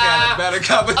the fuck had a better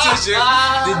competition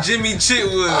than Jimmy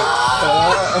Chitwood.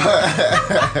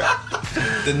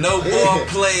 The no ball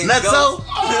playing Nutso.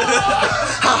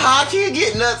 How high can you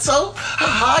get, Nutso? How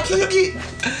high can you get?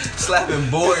 slapping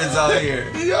boards out here.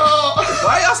 Yo.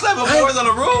 Why y'all slapping boards on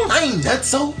the roof? I ain't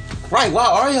Nutso. Right, why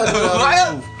are y'all doing Why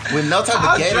on the roof? With no type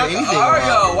How of gate or drunk anything. are around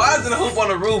y'all? it. Why is it a hoop on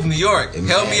the roof, New York?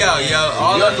 Help me out, yo.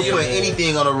 All Y'all of can you. put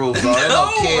anything on the roof, bro. They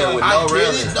don't No, care with I no get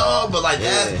railing. it, dog, but like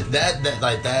Yeah.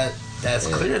 that's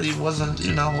clearly wasn't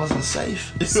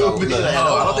safe. So, look,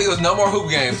 I don't think it was no more hoop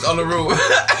games on the roof.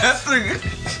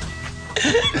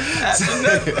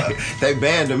 They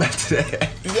banned them after that.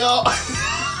 Yo.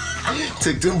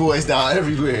 Took them boys down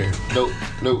everywhere. Nope.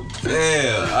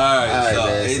 Yeah, alright, so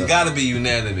man, it's so- gotta be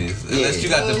unanimous. Unless you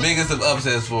got the biggest of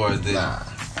upsets for us. Then. Nah.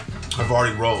 I've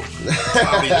already rolled.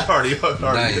 already.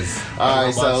 Nice. All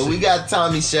right, so we got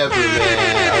Tommy Shepard,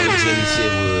 man, over Jimmy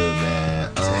Chitwood, man.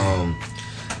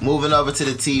 Moving over to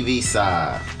the TV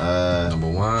side, Number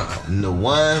one. the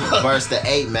 1 versus the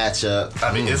 8 matchup.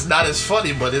 I mean, it's not as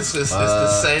funny, but it's the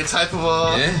same type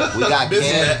of Yeah. We got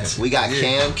mismatch.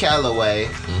 Cam Calloway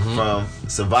from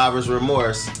Survivor's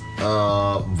Remorse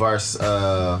versus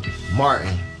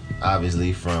Martin,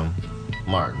 obviously from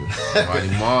Martin. Marty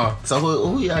Marr. So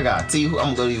who y'all got? T, I'm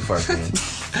gonna go to you first, man.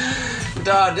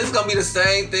 Dog, this is gonna be the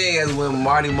same thing as when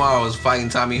Marty Marr was fighting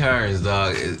Tommy Hearns,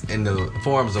 dog, in the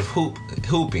forms of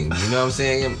hooping. You know what I'm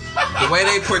saying? The way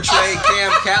they portray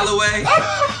Cam Calloway,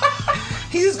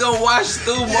 he's gonna watch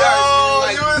through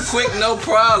Martin quick, no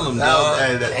problem, dog.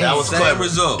 That was Same clever.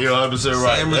 result. You're 100%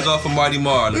 right. Same result for Marty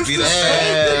Marr. To be the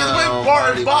same. Niggas with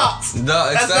Martin Box.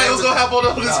 Dog, That's not what's gonna happen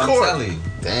on this I'm court. telling you.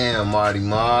 Damn, Marty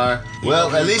Marr.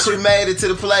 Well, at least you made it to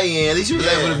the play-in. At least you was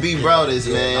able to beat Brodus,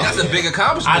 man. That's a big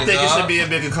accomplishment. I think it dog. should be a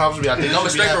big accomplishment. I think Coming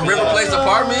it should be straight from happy. River Place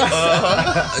Apartments,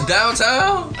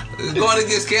 downtown, going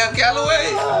against Cam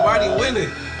Calloway. Marty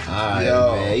winning. Alright,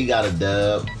 man, you got a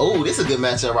dub. Oh, this is a good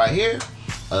matchup right here.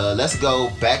 Let's go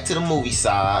back to the movie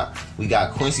side. We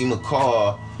got Quincy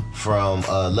McCall from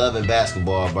Love and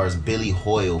Basketball versus Billy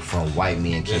Hoyle from White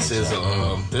Men Can't This is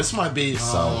Jump. this might be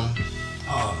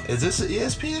is this an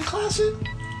ESPN classic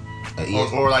Yeah.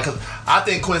 or like I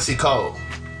think Quincy Cole.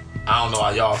 I don't know how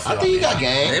y'all feel. I think you got They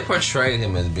game. portrayed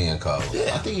him as being cold.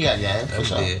 Yeah, I think you got game for They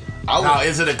sure. did. Now,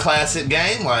 is it a classic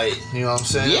game? Like, you know what I'm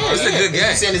saying? Yeah, It's a good game.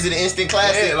 You saying is it an instant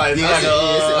classic? Yeah, like, yeah, like, it's an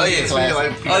oh, instant yeah. classic.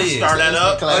 Like, you Oh, gotta yeah. start that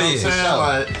up. Classic, You know what I'm for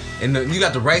saying? sure. Like, And you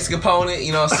got the race component,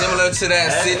 you know, similar to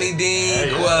that Hey. Sidney Dean,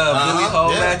 Hey, yeah. Billy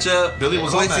Hole Yeah. matchup. Billy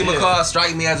was on Quincy that, McCall yeah.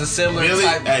 strike me as a similar Billy,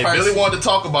 type person. Billy wanted to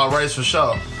talk about race for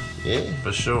sure. Yeah.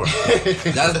 For sure.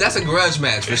 That's a grudge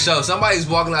match for sure. Somebody's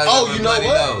walking out Oh, with you know bloody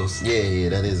what? nose. Yeah,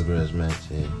 that is a grudge match.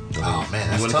 Yeah. Oh man,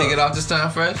 You that's want to tough. kick it off this time,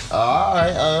 Fresh? All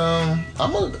right,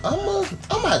 I'm gonna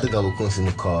have to go with Quincy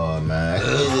McCall, man. At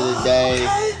the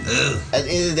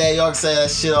end of the day, y'all can say that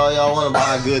shit all y'all want about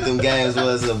how good them games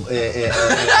was. The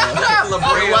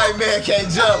White Man Can't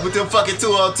Jump with them fucking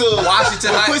 2-on-2.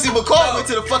 Washington When High- Quincy McCall went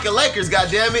to the fucking Lakers,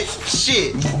 goddammit.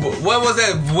 Shit. What was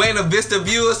that? Buena Vista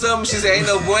View or something? She said, ain't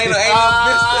no Buena,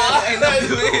 ain't no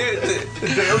Vista,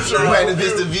 Damn sure. Right in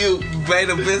Vista View.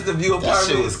 Buena Vista View That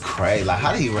shit was apartment. crazy. Like,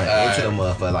 how did he run into the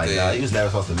motherfucker? Like, Yeah. nah, he was never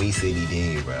supposed to meet Sidney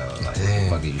Dean, bro. Like, what the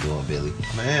fuck are you doing, Billy?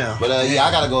 Man, But yeah,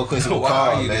 I gotta go with Quincy Why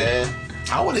are McCall, you man.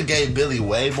 I would have gave Billy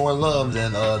way more love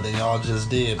than y'all just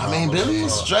did. I mean, Billy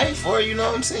was straight for it, you know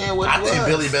what I'm saying? What I it think was.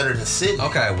 Billy better than Sidney.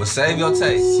 Okay, well, save your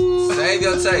take. Save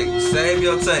your take. Save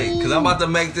your take. Because I'm about to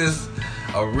make this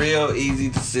a real easy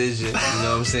decision, you know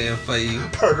what I'm saying, for you.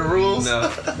 Per the rules.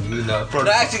 No, you know. No,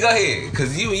 actually, go ahead.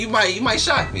 Because you might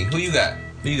shock me. Who you got?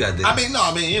 Who you got, Dick?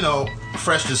 You know,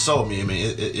 Fresh just sold me. I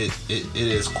mean, it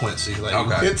is Quincy. Like,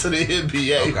 Okay. get to the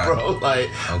NBA, Okay. bro. Like,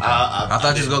 Okay. I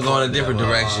thought you was going to go in a different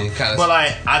direction. Kind But of.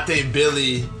 like, I think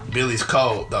Billy's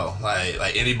cold though.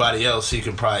 Like anybody else, he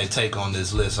could probably take on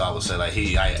this list. I would say like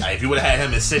if you would have had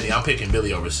him in Sydney, I'm picking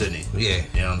Billy over Sydney. Yeah.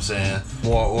 You know what I'm saying?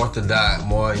 More orthodox,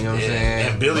 more, you know what I'm saying?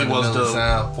 And Billy was Fundamental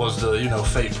sound. the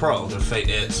fake pro, the fake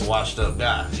ex washed up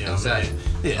guy. You know what I'm saying?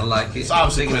 I like it. So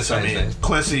obviously I'm Quincy. thinking the same thing.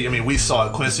 Quincy. I mean, we saw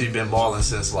it. Quincy been balling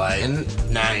since like And-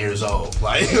 9 years old.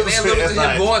 Like, And then look at him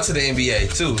like, going to the NBA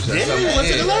too. So, Yeah, he went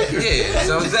to the Lakers. Yeah,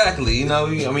 so exactly. You know,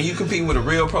 I mean, you competing with a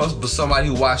real pro, but somebody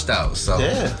who washed out. So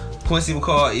Yeah. Quincy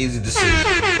McCall, easy decision.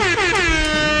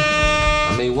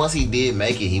 I mean, once he did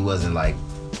make it, he wasn't like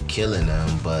killing them,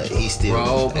 but he still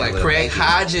Bro, was like able to Craig make it.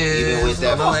 Hodges, even with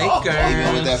that, on the Lakers.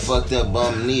 even with that fucked up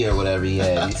bum knee or whatever he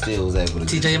had, he still was able to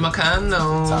TJ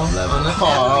McConnell. top level. on the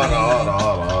Hold Philly.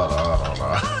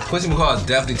 on. Quincy McCall is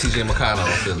definitely TJ McConnell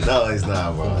on Philly. No, he's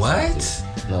not, bro. What?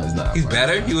 No, he's not. He's bro.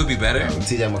 better? He would be better?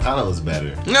 TJ McConnell was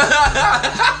better.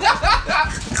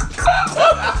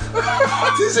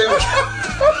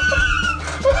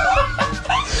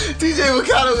 TJ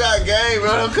McConnell got game,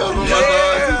 bro. Don't come from my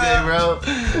TJ, bro.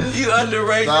 You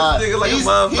underrate this nigga like a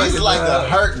motherfucker. He's like a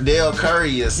hurt Dale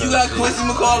Curry or something. You got Quincy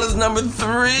McCall as number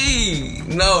 3.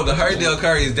 No, the hurt Dale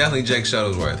Curry is definitely Jake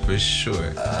Shuttlesworth for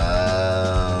sure.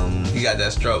 He got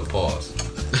that stroke. Pause.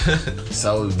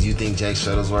 So, do you think Jake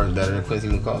Shuttlesworth better than Quincy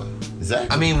McCall? Exactly.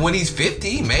 I mean, when he's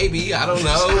 50, maybe. I don't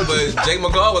know. But Jake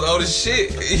McCall was old as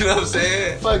shit. You know what I'm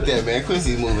saying? Fuck that, man.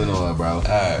 Quincy's moving on, bro.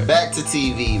 Alright. Back to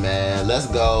TV, man. Let's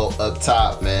go up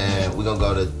top, man. We're going to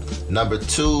go to number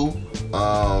 2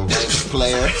 ranked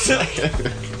player.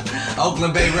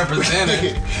 Oakland Bay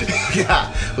representative.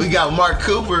 We got Mark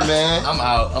Cooper, man. I'm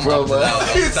out. I'm Bro, out.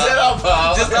 he said I'm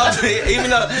out. Just out. Even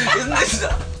though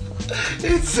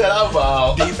He said I'm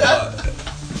out. deep thought.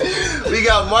 We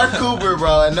got Mark Cooper,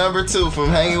 bro, at number 2 from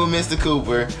Hanging with Mr.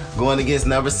 Cooper, going against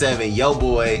number 7, yo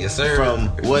boy, Yes, sir. from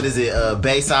what is it,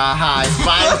 Bayside High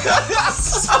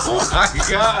Finest. Oh my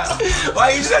god! Why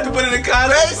you just have to put it in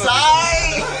context?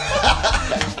 Bayside,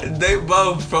 They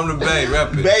both from the Bay,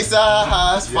 rapping. Bayside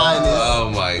High's Finest.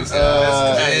 Oh my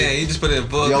god! Man, you just put it in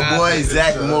full Yo boy context.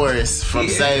 Zach Morris from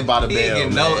Saved by the He ain't Bell.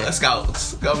 getting no Man.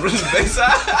 scouts. Come from the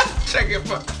Bayside. Check it.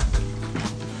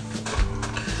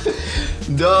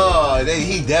 Dog,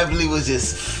 he definitely was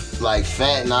just like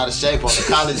fat and out of shape on the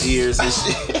college years and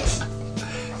shit.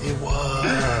 It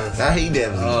was. Now he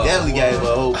definitely gave a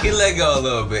hope. He let go a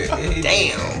little bit. He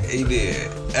Damn. did. He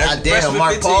did. God damn, Freshman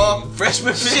Mark 15. Paul.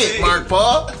 Freshman 15. Shit, Mark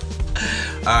Paul.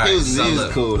 All right, He was so he was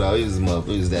look. cool though. He was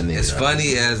that nigga. As though.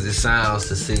 funny as it sounds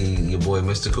to see your boy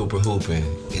Mr. Cooper hooping,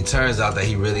 it turns out that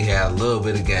he really had a little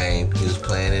bit of game. He was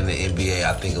playing in the NBA,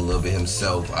 I think a little bit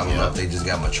himself. I don't know if they just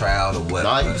got him a tryout or what.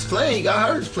 Nah, he but was playing. He got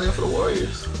hurt. He was playing for the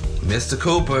Warriors. Mr.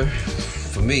 Cooper,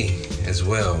 for me as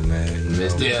well, man. You know,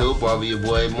 Mr. Yeah. Cooper, I'll be your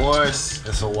boy Morris.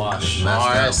 It's a wash.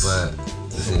 messed up, but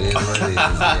it is what it is.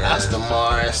 That's the Yeah.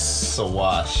 Morris. It's a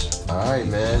wash. All right,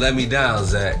 man. Let me down,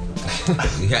 Zach.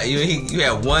 you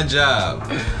had one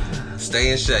job.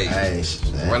 Stay in shape. Hey,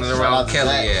 Running shout around out to Kelly,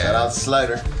 Zach. yeah. Shout out to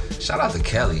Slater. Shout out to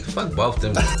Kelly. Fuck both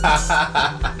them.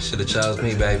 Should have chose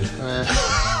me, baby.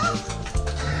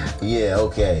 Yeah,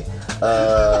 okay.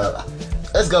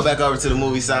 Let's go back over to the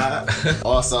movie side.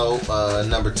 Also,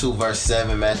 number 2 versus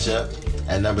 7 matchup.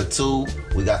 At number 2,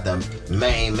 we got the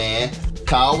main man,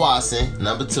 Kyle Watson.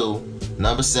 Number 2.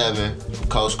 Number 7, from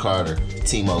Coach Carter,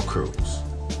 Timo Cruz.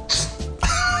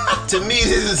 To me,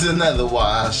 this is another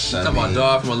wash. Talking about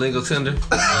dog from a legal tender?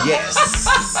 Yes.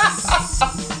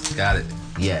 Got it.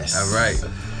 Yes. All right.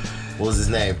 What was his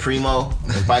name? Primo?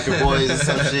 And Biker Boys or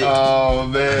some shit? Oh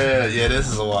man, yeah, this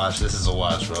is a wash. This is a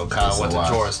wash, bro. Kyle This is went a to wash.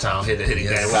 Georgetown, hit a game.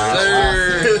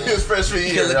 Sir. His freshman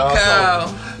year, Killer y'all.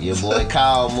 Kyle. Your boy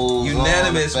Kyle moves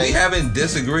Unanimous. on. We haven't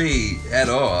disagreed at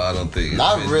all, I don't think. It's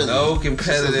Not been really. No Just a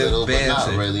competitive little, but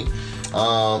banter. not really.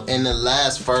 In the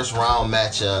last first round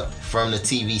matchup from the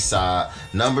TV side,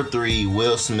 number 3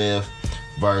 Will Smith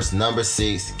versus number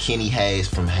 6 Kenny Hayes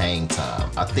from Hang Time.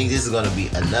 I think this is gonna be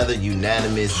another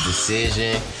unanimous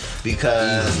decision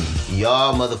because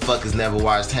y'all motherfuckers never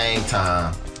watched Hang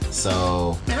Time.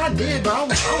 So Man, I did, bro. I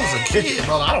was a kid,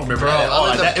 bro. I don't remember Bro, that. I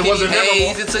looked up It wasn't Kenny Hayes.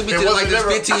 memorable. It took me It to like wasn't this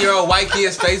memorable. 15-year-old white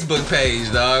kid's Facebook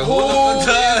page, dog. Who Who the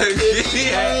fuck? is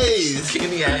Kenny Hayes?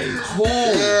 Kenny Hayes. Who?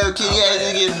 Yeah, Kenny Hayes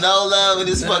didn't get no love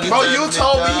in this fucking Bro, you tournament,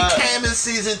 told me dog. he came in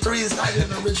season 3. It's not an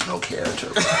original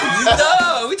character.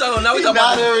 No, we talking He's about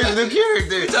not an original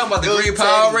character. we talking about the It was Green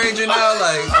Power Teddy. Ranger now.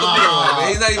 Like, come on,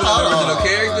 man. He's not even an original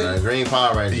character. The Green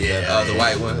Power Ranger. Yeah. Oh, the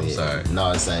white one. I'm sorry.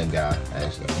 No, the same guy,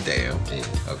 actually. Damn. Yeah.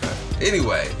 Okay.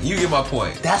 Anyway, you get my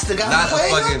point. That's the guy Not who a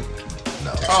played fucking. him?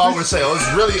 Oh, I'm gonna say, oh, it's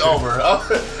really over. I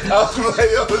was like,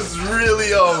 it was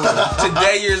really over.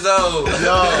 Today years old.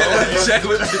 Check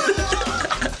with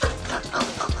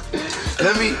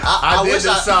Let me. I did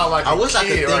just sound like I a wish I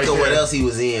could kid think right of what there. else he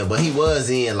was in, but he was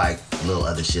in like little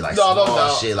other shit, like No, no small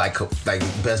doubt. shit, like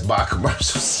Best Buy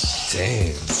commercials.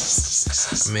 Damn.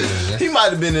 I mean, He might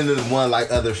have been in one like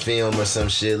other film or some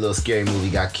shit, little scary movie,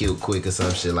 got killed quick or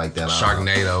some shit like that. I don't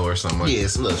know. Sharknado or something. Like Yeah,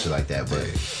 some little shit like that,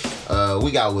 but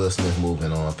we got Will Smith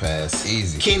moving on past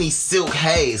Easy. Kenny Silk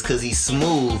Hayes because he's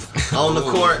smooth on the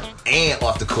court and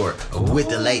off the court with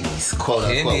the ladies, quote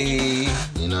unquote. Kenny.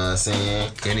 You know what I'm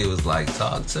saying? Kenny was like,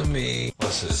 talk to me.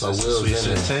 What's this? So This is Will's Sweet in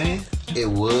there. 16? It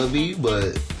would be,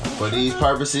 but for these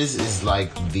purposes, it's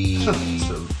like the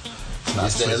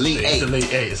it's the Elite It's Eight. the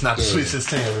Elite 8. It's not the Yeah. Sweet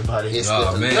 16, everybody. It's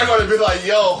Oh, the man. They're gonna be like,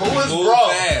 yo, who is Move bro?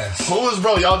 fast. Who is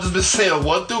bro? Y'all just been saying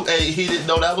 1 through 8. He didn't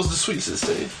know that was the Sweet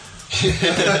 16.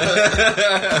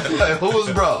 Like, who is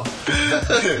bro?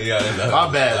 Yeah, My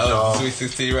bad, that was y'all. the Sweet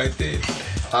 16 right there.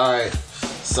 All right.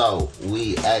 So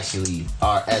we actually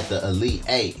are at the Elite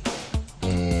 8.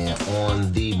 And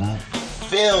on the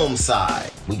film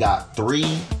side, we got 3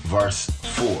 versus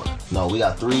 4. No, we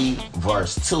got 3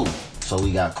 versus 2. So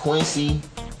we got Quincy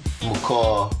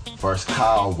McCall versus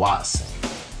Kyle Watson.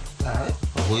 Alright.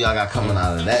 Who y'all got coming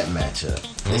out of that matchup?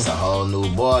 It's a whole new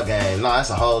ball game. Nah,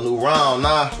 it's a whole new round.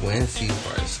 Nah, Quincy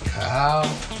versus Kyle.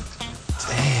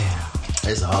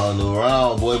 it's a whole new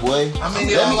round, boy. I mean,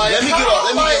 let me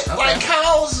get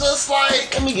Kyle's just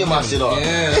like. Let me get my shit off.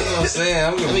 Yeah, that's what I'm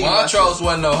saying. Let me get my Montrose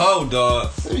wasn't no hoe, dog.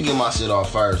 Let me get my shit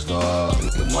off first, dog.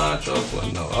 Montrose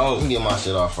wasn't no Let hoe. me get my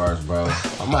shit off first, bro.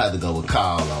 I'm gonna have to go with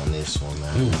Kyle on this one,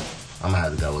 man. I'm gonna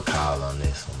have to go with Kyle on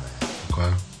this one, man.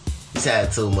 Okay. He's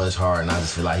had too much heart, and I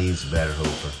just feel like he's a better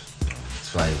hooper.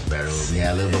 He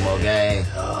had a little bit more game.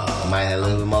 He might have a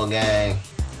little bit more game.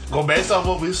 Go based on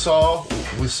what we saw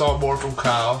more from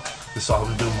Kyle. We saw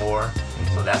him do more.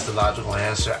 So that's the logical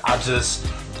answer. I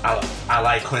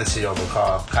like Quincy over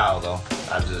Kyle though.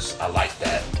 I like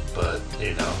that. But,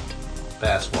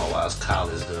 basketball wise, Kyle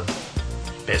is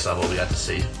based on what we got to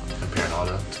see, comparing all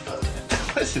the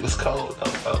Quincy was cold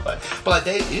though. But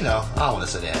they, I don't want to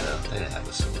say they didn't have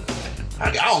a super game. I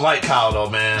don't like Kyle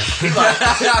though, man.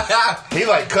 He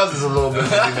like Cousins a little bit,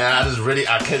 man. I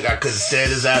couldn't stand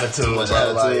his attitude. Much bro.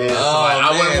 attitude. Like, yeah, I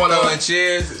wouldn't want to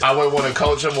cheers. I wouldn't want to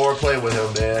coach him or play with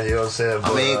him, man. You know what I'm saying?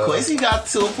 But, I mean, Quincy got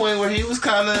to a point where he was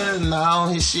kind of not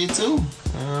on his shit too. You know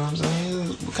what I'm saying? He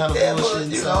was kind of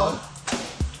bullshit. So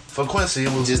for Quincy,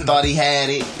 it was just thought he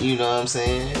had it. You know what I'm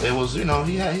saying? it was, he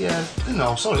had,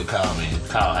 so did Kyle. I mean,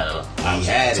 Kyle had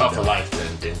a tougher life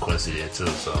than Quincy did too.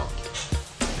 So.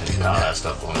 And Kyle had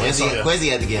stuff going on. Quincy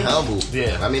had to get humbled.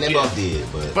 Yeah. I mean, they both did,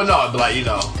 but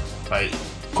like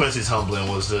Quincy's humbling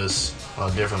was just on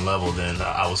a different level than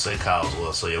I would say Kyle's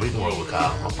was. So yeah, we can work with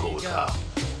Kyle. I'm cool with Kyle.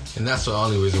 And that's the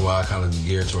only reason why I kind of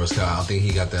geared towards Kyle. I think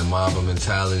he got that Mamba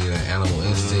mentality, that animal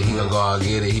instinct. He gonna go out and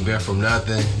get it. He been from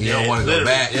nothing. He don't want to go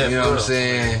back. Yeah, you know what I'm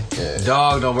saying? Yeah.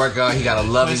 Dog don't work out. He got a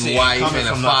loving wife and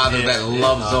a father that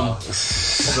loves him.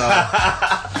 So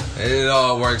it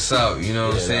all works out. You know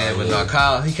what I'm saying? But no,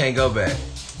 Kyle, he can't go back.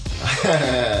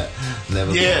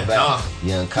 Never go back.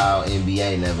 Young Kyle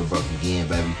NBA never broke again,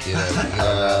 baby.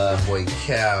 Boy,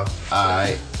 Cal. All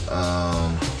right.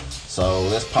 So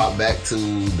let's pop back to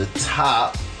the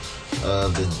top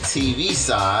of the TV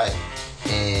side,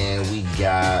 and we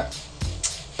got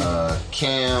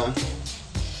Cam.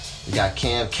 We got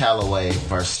Cam Calloway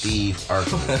versus Steve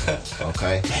Urkel.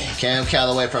 Okay, Cam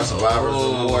Calloway from Survivor's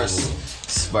Remorse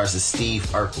versus Steve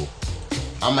Urkel.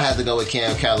 I'm gonna have to go with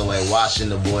Cam Calloway, watching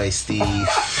the boy Steve.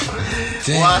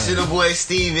 Watching the boy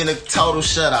Steve in a total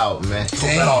shutout, man.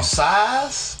 That all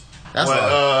size?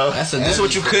 This is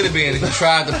what you could have been if you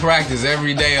tried to practice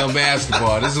every day on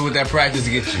basketball. This is what that practice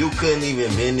gets you. You couldn't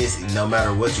even been this no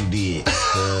matter what you did.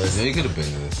 Yeah, you could have been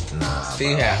this. Nah,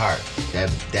 Steve had heart.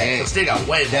 Steve got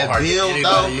way more heart build, than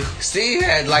anybody. though. Steve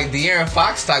had like De'Aaron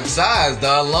Fox type size,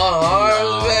 dog. Long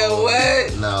arms, man.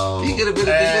 What? No. He could have been a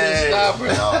big stopper.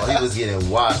 No, he was getting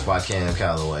washed by Cam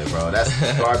Calloway, bro. That's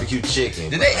barbecue chicken.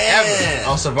 Did they ever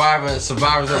on Survivor's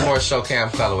Remorse show Cam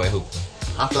Calloway hooping?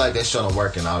 I feel like they showed him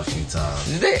working out a few times.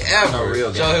 Did they ever No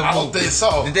real show game. him I don't hooping? think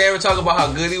so. Did they ever talk about how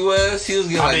good he was? He was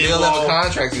getting like deal level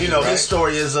contracts. His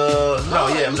story is good.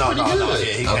 Yeah, he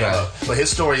came up. But his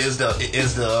story is he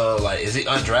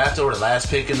undrafted or the last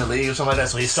pick in the league or something like that?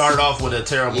 So he started off with a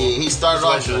terrible. Yeah, he started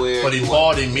off where, but he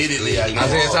balled immediately. I guess.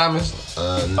 Isaiah Thomas.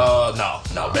 No,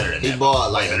 better than that. He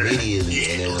balled like Better than that. immediately,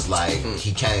 Yeah. and it was like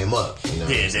he came up. You know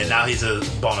Yeah, and now he's a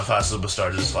bona fide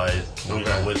superstar, just like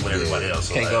with everybody else.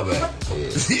 So Can't go back. Yeah.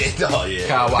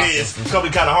 Kyle Watson. It's gonna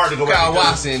be kind of hard to go back. Kyle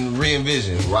Watson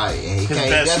re-envisioned. Right, and he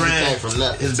came from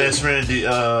nothing. His best friend,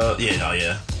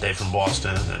 they from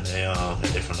Boston, and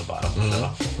they from the bottom.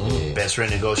 So. Yeah. Best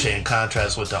friend negotiating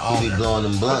contracts with the He be owner. blowing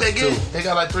them blunts What they get? too. They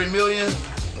got like $3 million,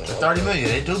 $30 million.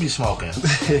 They do be smoking.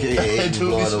 He be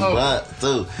blowing them blunts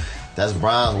too. That's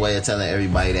Brian's way of telling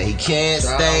everybody that he can't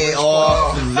stay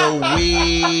off the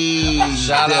weed.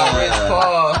 Shout out Rich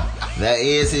Paul. That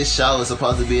is his show. It's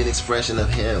supposed to be an expression of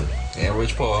him. And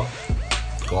Rich Paul.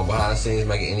 Going behind the scenes,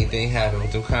 making anything happen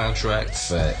with them contracts.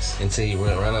 Facts. Until he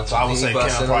run up to So I would say the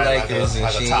Cam probably Lakers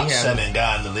like and a she top ain't 7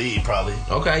 guy in the league, probably.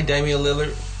 Okay, Damian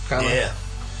Lillard. Kinda. Yeah.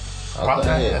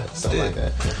 Okay, yeah, something like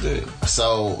that.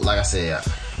 So, like I said,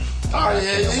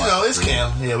 it's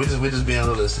Cam. Yeah, we just being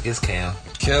realistic. It's Cam.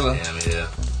 Killer.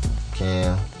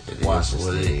 Cam. Watch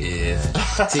what it is.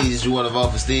 T, did you want to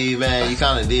vote for Steve, man? You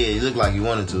kind of did. You look like you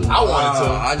wanted to. I wanted to.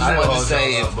 I just wanted to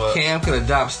say if Cam could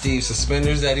adopt Steve's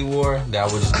suspenders that he wore,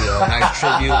 that would just be a nice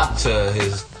tribute to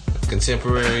his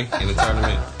contemporary in the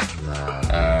tournament. Nah. All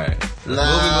right.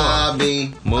 Nah,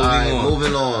 B. Moving on.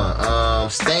 Moving on.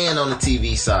 Staying on the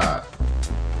TV side.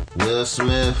 Will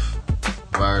Smith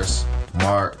versus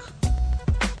Mark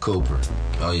Cooper.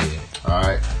 Oh yeah. All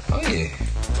right. Oh yeah.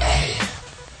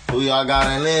 Who y'all got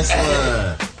in this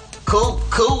one? Coop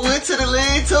went to the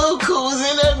league too. Coop was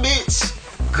in that bitch.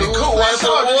 Coop was for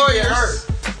the Warriors.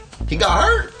 He got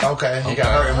hurt. Okay, he got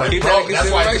hurt and went Keep broke. that in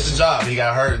That's why he took the consideration. job. He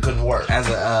got hurt and couldn't work. As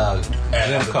a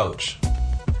gym coach.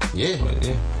 Yeah.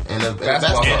 Yeah. And the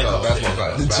Basketball basketball coach.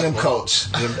 coach. Basketball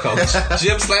coach. The gym Basketball coach. Gym coach.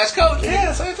 Gym/coach.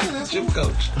 Yeah, same thing. That's Gym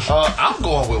coach. I'm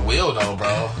going with Will though,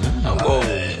 bro. I'm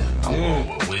going. I'm going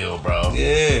with Will, bro.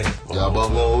 Yeah. Y'all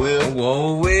both going with I'm Will?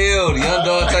 going with Will. The young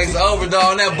dog takes over, dog.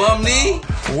 On that bum knee.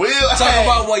 Will, Talk hey,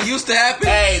 about what used to happen.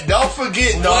 Hey, don't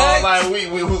forget, What? dog. Like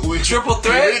we Triple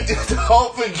threat?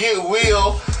 Don't forget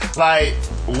Will. Like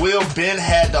Will Ben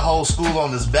had the whole school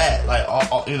on his back. Like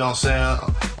all, you know what I'm saying,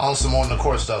 on some on the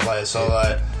court stuff. Like so,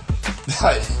 like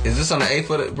Is this on the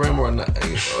 8-foot rim or not?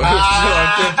 they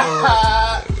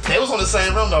was on the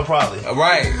same rim though, probably.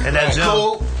 Right. And that gym.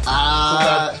 Coop.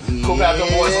 Coop had the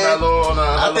boys on that little.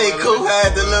 I think Coop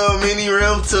had the little mini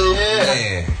rim too. Yeah.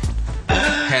 Man.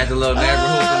 Had the little neighbor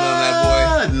hooping on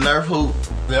that Nerf hoop.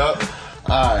 Yep.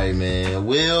 Alright, man.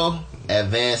 Will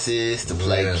advances to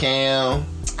play Yeah. Cam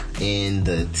in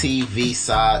the TV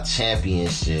side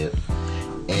championship.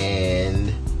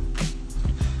 And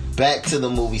back to the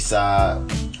movie side,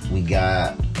 we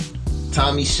got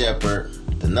Tommy Shepard,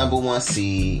 the number 1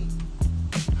 seed,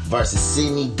 versus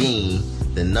Sidney Dean,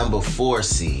 the number 4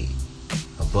 seed.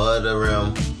 Above the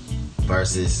rim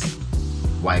versus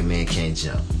White Man Can't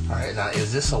Jump. All right, now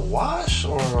is this a wash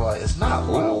or like it's not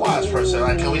a wash per se?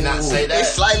 Like, can we not say that?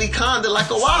 It's slightly kinda like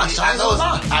a wash. I know it's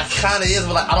it's, I kind of is,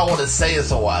 but like, I don't want to say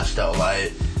it's a wash though.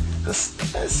 Like, I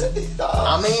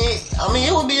mean,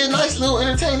 it would be a nice little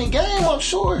entertaining game, I'm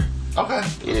sure. okay,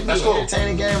 It'd be that's an cool.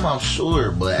 entertaining game, I'm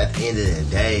sure. But at the end of the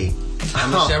day,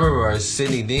 Tommy Shepard versus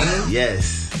Sidney Dean.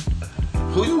 yes.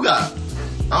 Who you got?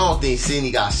 I don't think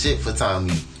Sidney got shit for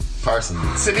Tommy,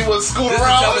 personally. Sidney would scoot This is the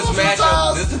around toughest him a few matchup.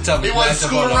 times. This is the toughest He would matchup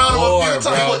scoot on the around him a floor, few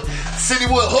bro. times. Sidney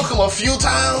would hook him a few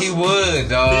times. He would,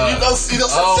 dog. You know, Oh Sidney my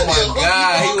will hook you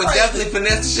God, he would crazy. definitely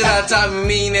finesse the shit out of Tommy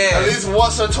mean At ass. least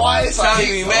once or twice. Tommy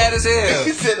be mad as hell.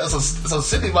 He said so.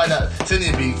 Sidney might not.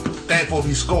 Sidney be thankful if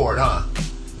he scored, huh?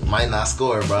 Might not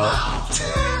score, bro.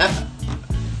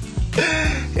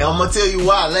 Yeah, I'm gonna tell you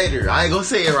why later. I ain't gonna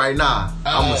say it right now.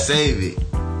 I'm gonna save it.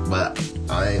 But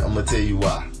I'm gonna tell you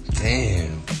why.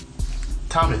 Damn.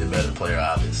 Tommy the better player,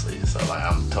 obviously. So like,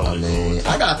 I'm I totally cool. mean, with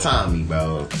I got Tommy,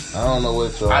 bro. I don't know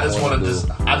what I just want to do.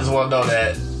 I just want to know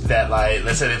that like,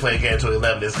 let's say they play a game to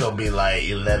 11, it's gonna be like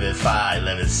 11-5,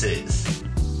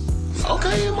 11-6.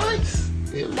 Okay, it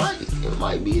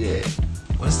might be that.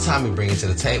 What's Tommy bringing to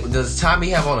the table? Does Tommy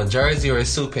have on a jersey or a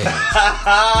suit pants?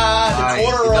 The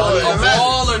corduroy. A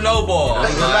ball or no ball?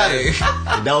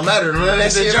 It don't matter. None of that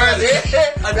It's a shit jersey.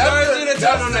 matter. A jersey and a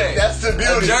turtleneck. That's the beauty.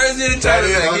 A jersey and a That is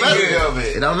turtleneck. the He beauty good. of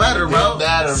it. It don't matter, bro. Don't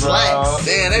matter, bro. Slacks.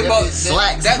 Damn, they Yeah, both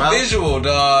slacks, that bro. visual,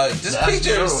 dog. Just That's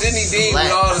picture true. Sidney Dean Slacks.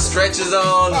 with all the stretches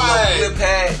on, the Right. little flip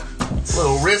hat.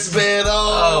 Little wristband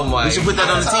Oh on. my! We should put that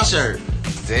on the t-shirt.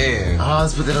 Damn. Oh,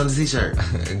 let's put that on the t-shirt. Go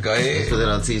Let's ahead. put that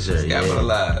on the t-shirt. Yeah,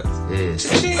 Capitalize. yeah.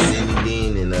 Sidney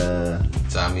Dean and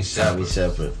Tommy Tommy Shepard.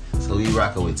 Shepard. So who you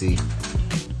rocking with, T?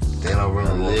 They don't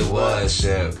remember what we was,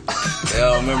 Shep. They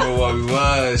don't remember what we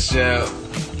was, Shep.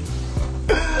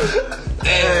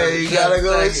 Hey, you gotta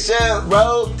go with Shep,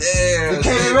 bro. Damn. We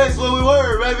can't erase what we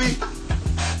were, baby.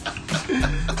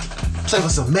 Play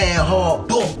with some man hard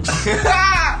books.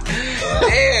 Damn,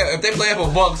 if they playing for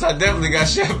Bucks, I definitely got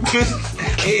Shep.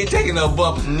 He ain't taking no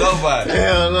bump from nobody.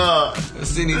 Hell no.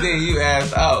 Sidney Dean, you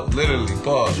ass out, literally.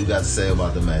 Pause. What you got to say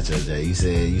about the matchup, Jay? You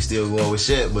said you still going with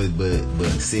Shep, but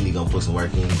Sidney gonna put some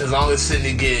work in. As long as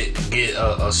Sidney get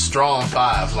a strong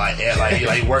 5, like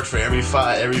he works for every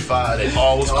five, they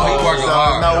always Oh, he working So,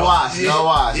 hard. no wash, Yeah. no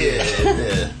wash. Yeah.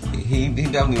 He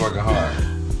definitely working hard.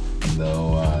 No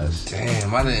wash.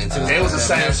 Damn, I didn't. If they was the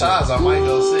same size, I might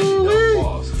go Sidney. No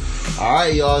pause. All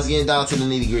right, y'all, it's getting down to the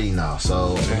nitty gritty now.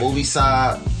 So the movie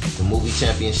side, the movie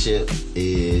championship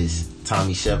is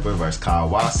Tommy Shepard versus Kyle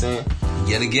Watson.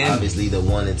 Yet again. Obviously, the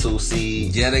 1 and 2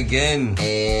 seed. Yet again.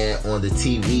 And on the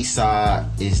TV side,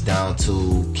 it's down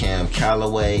to Cam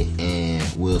Calloway and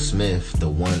Will Smith, the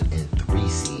 1 and 3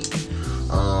 seed.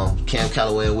 Cam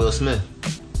Calloway and Will Smith.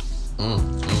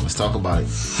 Let's talk about it.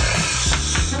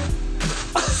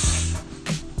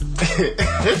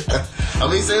 I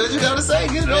mean, say what you gotta say.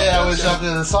 Get it Yeah, I on. wish I could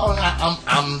have song.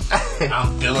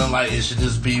 I'm feeling like it should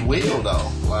just be Will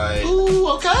though. Like, Ooh,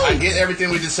 okay. I get everything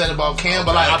we just said about Cam,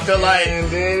 but like I feel like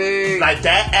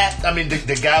that act. I mean,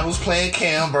 the guy who's playing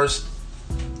Cam versus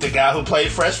the guy who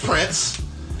played Fresh Prince.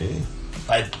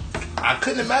 Like, I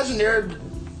couldn't imagine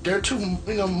they're two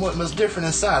much different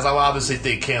in size. I obviously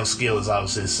think Cam's skill is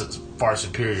obviously far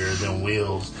superior than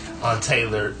Will's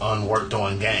untailored, unworked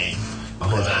on game.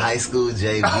 Oh, the high school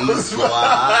JV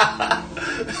squad.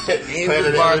 Playing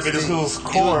in the school's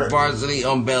court. Varsity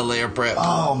on Bel Air Prep.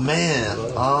 Oh man.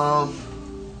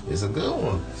 It's a good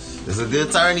one. It's a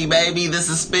good tourney, baby. The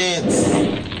suspense.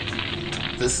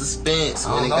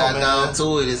 When it got down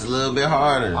to it, it's a little bit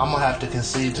harder. I'm gonna have to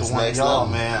concede to It's one of next y'all,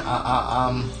 level. man.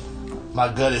 I'm my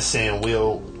gut is saying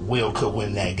Will could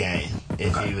win that game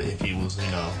if he was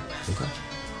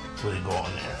really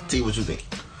going there. T, what you think?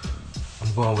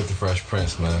 I'm going with the Fresh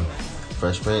Prince, man.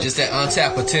 Fresh Prince. Just that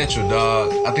untapped potential,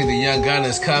 dog. I think the young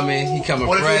gunner's coming. He coming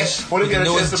fresh. What if with he the had a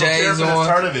chance newest to prepare J's for this on.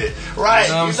 tournament? Right. You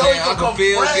know what I'm he saying? could Uncle come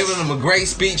Phil fresh. giving him a great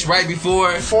speech right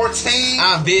before. 14.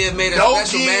 Aunt Viv made a No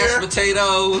special gear. mashed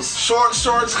potatoes. Shorts.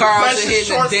 Carlton hitting the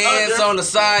shorts dance under. on the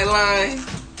sideline.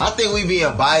 I think we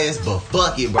being biased, but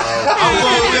fuck it, bro. I'm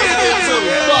going with it too.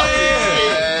 Fuck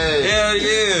it. Hell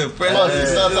yeah, Fuck it.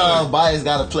 Sometimes bias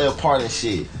gotta play a part in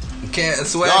shit. Can't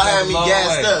sweat. Y'all had me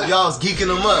gassed up. Y'all was geeking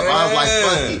them up. I was like,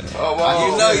 fuck it. Oh, wow.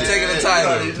 You know you taking the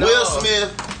title. You know. Will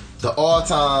Smith, the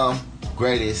all-time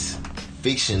greatest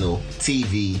fictional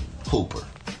TV hooper.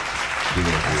 Give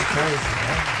me a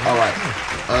hooper. All right.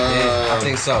 I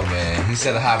think so, man. He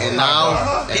said a high. And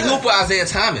now, he hooped for Isaiah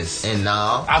Thomas. and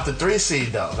now, Out the 3 seed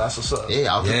though. That's what's up.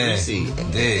 yeah, out the Yeah, 3 seed.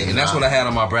 yeah, and that's what I had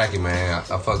on my bracket, man.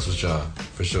 I fucks with y'all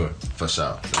for sure. For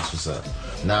sure. That's what's up.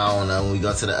 Now, when we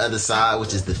go to the other side,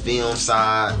 which is the film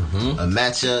side, a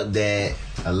matchup that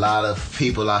a lot of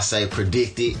people, I say,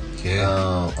 predicted.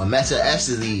 Yeah. A matchup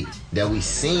actually that we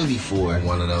seen before.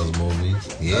 One of those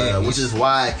movies, yeah. Which is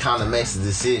why it kind of makes the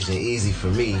decision easy for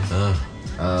me.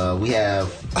 We have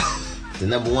the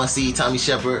number 1 seed Tommy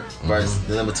Shepard versus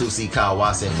the number 2 seed Kyle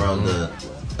Watson from the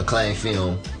acclaimed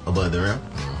film Above the Rim.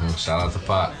 Shout out to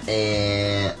Pop.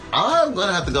 And I'm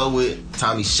gonna have to go with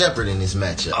Tommy Shepard in this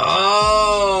matchup.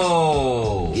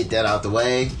 Oh, Get that out the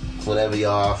way. Whatever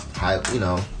y'all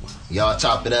y'all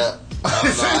chop it up. I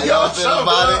don't know how y'all feel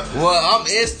about it. well, I'm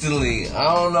instantly.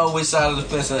 I don't know which side of the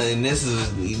fence, and this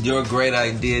is your great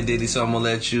idea, Diddy. So I'm gonna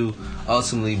let you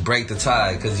ultimately break the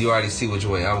tie because you already see which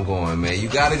way I'm going, man. You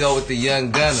gotta go with the young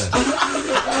gunner. You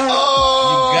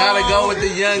gotta go with the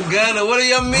young gunner. What do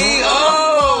you mean?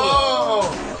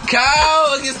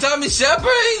 Kyle against Tommy Shepard?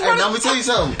 Hey, now let me tell you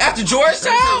something. After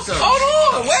Georgetown? Let me tell you something.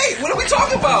 Hold on, wait. What are we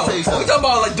talking about? Let me tell you Are we talking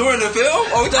about like during the film?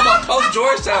 Or are we talking about post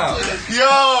Georgetown?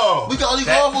 Yo. We can only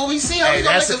go off what we see. How we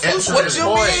gonna that's make an a excellent What conclusion?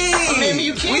 you point. mean? I mean,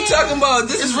 you can't. We talking about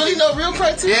this There's is really no real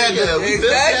criteria. Yeah, we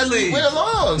built as exactly. we went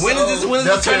along. when is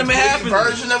this tournament happening?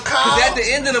 Version of Kyle. Because at the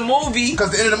end of the movie,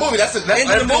 Because the end of the movie, that's end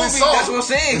of the movie, that's what I'm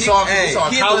saying. He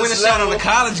had to win a shot on the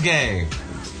college game.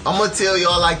 I'm gonna tell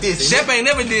y'all like this. Shep ain't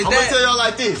never did I'm gonna tell that. y'all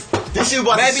like this. This shit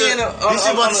about Maybe to in a- shut. This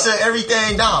shit about to shut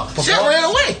everything down. Shep ran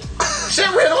away. Shep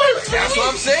ran away. That's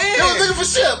what I'm saying. They was looking for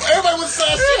Shep. Everybody was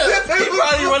saying Shep. He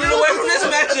probably running away from this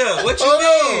matchup. What you Hold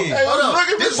on. mean? Hold on.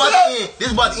 looking This for about to end. This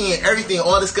about to end everything,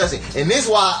 all discussion. And this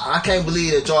why I can't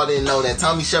believe that y'all didn't know that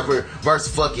Tommy Shepard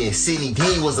versus fucking Sidney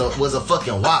Dean was a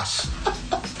fucking wash.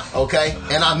 Okay?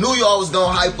 And I knew y'all was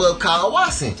gonna hype up Kyle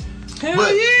Watson. Hell But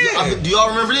yeah. do y'all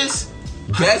remember this?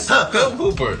 Best film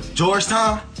hooper.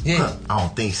 Georgetown? Yeah. I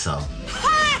don't think so.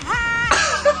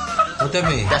 What that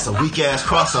mean? That's a weak ass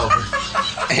crossover.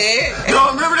 And,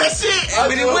 Y'all remember that shit?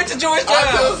 but he went to I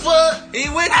Georgetown. the fuck? He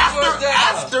went to Georgetown.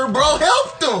 After bro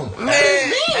helped him. Man,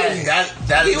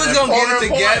 That he is was an gonna get important it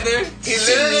point. together.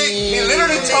 He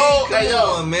literally told,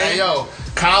 Come on, man. hey yo,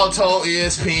 Kyle told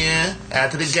ESPN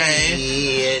after the game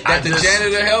Yeah. That the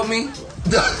janitor helped me.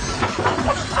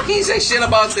 He ain't say shit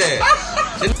about that.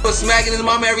 The nigga was smacking his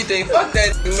mom, everything. Fuck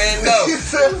that, man.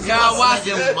 No. Kyle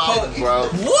Watson. bro.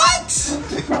 What?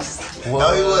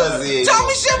 No, he was. Yeah.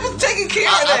 Tommy Shepard taking care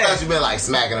of I that. thought you meant like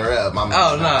smacking her up. My man.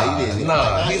 Oh, he didn't.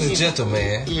 no. He's a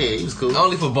gentleman. Yeah, he was cool.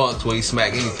 Only for bunks where he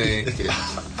smack anything.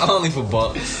 Only for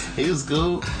bunks. He was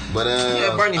cool. But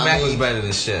Yeah, Bernie I Mac was mean, better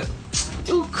than Shep.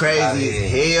 You crazy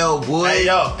as hell, boy. Hey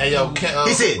yo,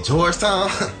 He said Georgetown.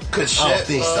 could I Shep, don't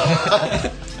think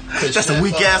so. could That's a Shep,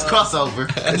 weak ass crossover.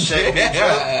 Could Shep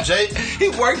beat Jake? He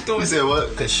worked on He it. said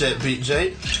what? Could Shep beat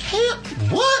Jake?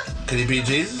 What? Could he beat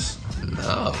Jesus?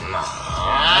 No.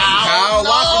 Kyle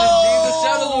Watson is Jesus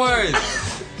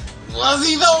Shuttlesworth. Was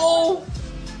he though?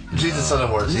 Jesus son of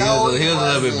worse. No, He was a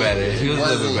little bit better. He was a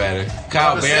little bit better.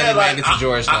 Kyle I'm barely saying, made like, it to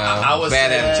Georgetown. I would Bad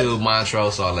say that- attitude,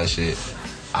 Montrose, all that shit.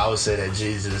 I would say that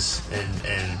Jesus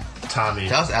and Tommy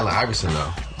That was Allen Iverson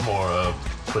though. more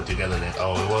put together than it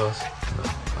was.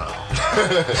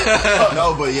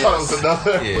 No, but That was yes.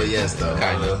 another Yeah. But yes, though.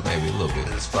 Kind of, maybe a little bit.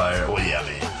 inspired. Well, yeah, I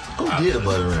mean, Who did the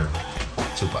butter rim?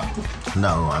 Tupac.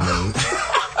 No, I mean.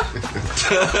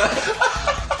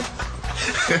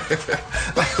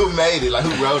 Like, who made it? Like,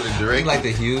 who wrote it Think directly? like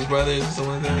the Hughes brothers or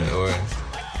something like that, or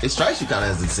It strikes you kind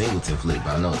of as a Singleton flick,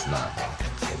 but I know it's not.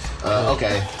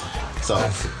 Okay. So,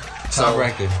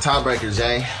 Tiebreaker. Tiebreaker,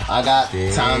 Jay. I got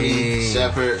Dang. Tommy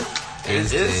Shepard.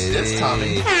 it's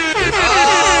Tommy.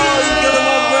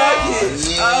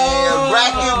 Yeah,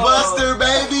 bracket buster,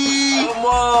 baby. Come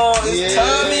on, it's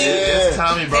Tommy. It's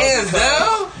Tommy, bro. Hands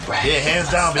down Yeah, hands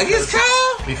down. against Kyle.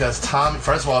 Because Tommy,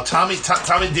 first of all, Tommy did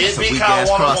Some beat weak Kyle ass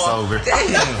 1-on-1. crossover.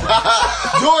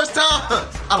 Georgetown?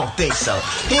 I don't think so.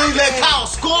 He didn't let Kyle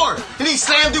score, and he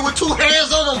slammed it with two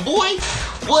hands on him, boy.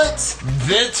 What?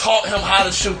 Then taught him how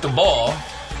to shoot the ball.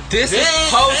 This is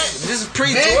Then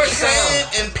pre-Georgetown.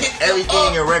 came and picked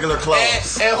Everything him in regular up.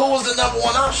 clothes. And who was the number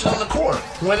one option on the court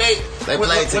when they Played when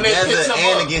they together picked him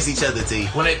and up, against each other, T.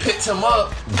 when they picked him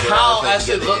up, They Kyle played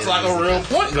actually together looks and like a against real each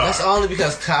point guard. That's only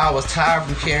because Kyle was tired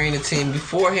from carrying the team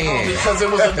beforehand. Because it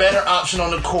was a better option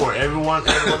on the court. Everyone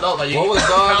knows. Like, What was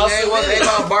Kyle dog name? Was Smith.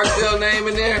 Avon Barksdale name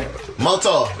in there?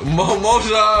 Moto.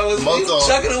 Mozart was Moto.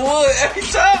 chucking the wood every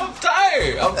time. I'm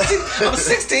tired. I'm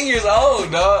 16 years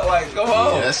old, dog. Like, come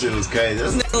on. Yeah, that shit was crazy.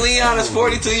 Leon is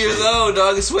 42 years old,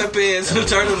 dog. In sweatpants and a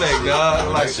turtleneck, dog.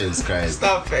 Like, That shit was crazy. it's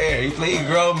not fair. He played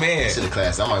grown man. Shit, the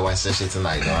class. I might watch that shit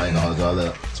tonight, though. I ain't gonna hold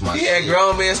up. It's my He had shit.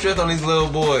 grown man strength on these little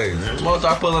boys.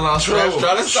 Mozart pulling on straps,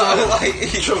 trying to stop it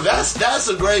like True. That's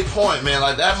a great point, man.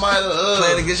 Like that might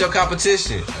playing have against your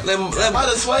competition. might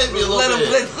have swayed me a little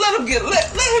bit. Let him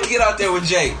get out there with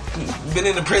Jake. Been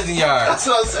in the prison yard. That's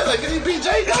what I said. Like, can he beat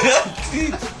Jay?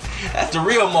 That's the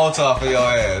real Mozart for your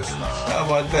ass. How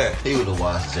about that? He would have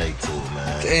watched Jake, too,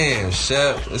 man. Damn,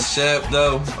 Shep. It's Shep,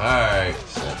 though. Alright.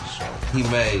 He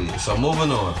made it. So,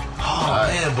 moving on. Oh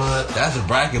man, but That's a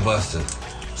bracket buster.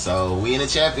 So, we in the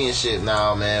championship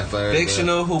now, man. For the-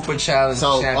 Fictional Hooper Challenge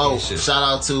So, Championship. shout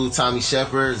out to Tommy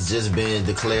Shepard, just been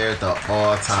declared the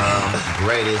all-time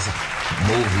greatest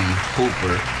movie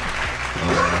Hooper.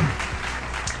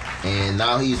 And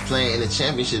now he's playing in the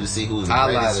championship to see who's the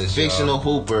Highlighters, greatest y'all. fictional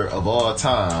Hooper of all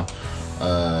time.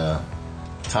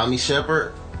 Tommy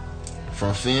Shepard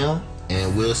from film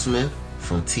and Will Smith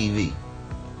from TV.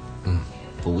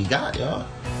 But we got y'all.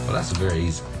 Well, that's a very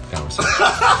easy conversation.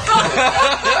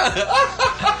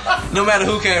 No matter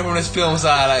who came from this film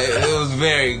side, it was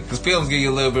very, because films give you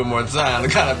a little bit more time to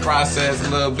kind of process a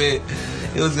little bit.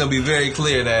 It was going to be very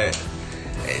clear that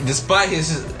despite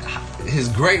his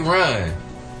great run,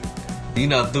 you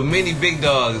know, through many big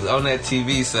dogs on that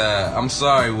TV side, I'm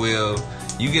sorry, Will,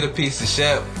 you get a piece of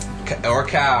Shep or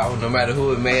Kyle, no matter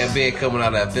who it may have been coming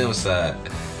out of that film side.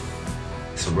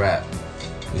 It's a wrap.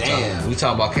 We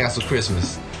talking about Cancel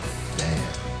Christmas.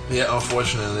 yeah,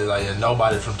 unfortunately, like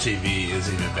nobody from TV is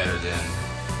even better than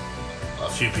a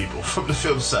few people from the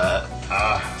film side.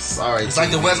 Sorry, It's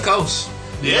like the West Coast.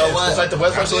 Yeah, know what? it's like the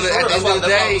West Coast. So at the end of the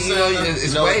day, you know, it's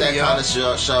you know what that waiting, kind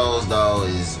y'all. of shows though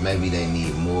is maybe they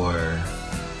need more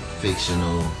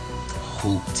fictional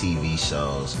hoop TV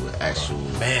shows with actual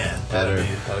Man, better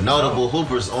notable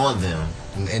hoopers on them.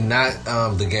 And not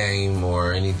the game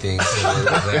or anything. Similar to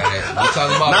that. We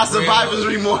talking about Not real- Survivor's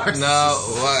Remorse. No,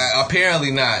 well,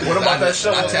 apparently not. What about that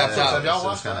show? I tapped Have out. y'all That's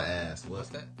watched kind of that? ass. What's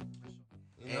that?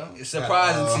 It's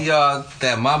surprising to y'all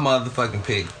that my motherfucking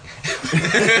pick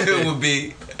would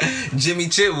be Jimmy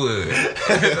Chitwood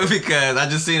because I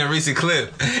just seen a recent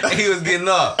clip and he was getting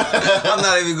up. I'm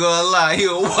not even gonna lie, he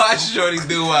would watch Shorty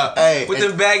do out Hey, with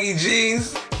them baggy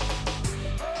jeans.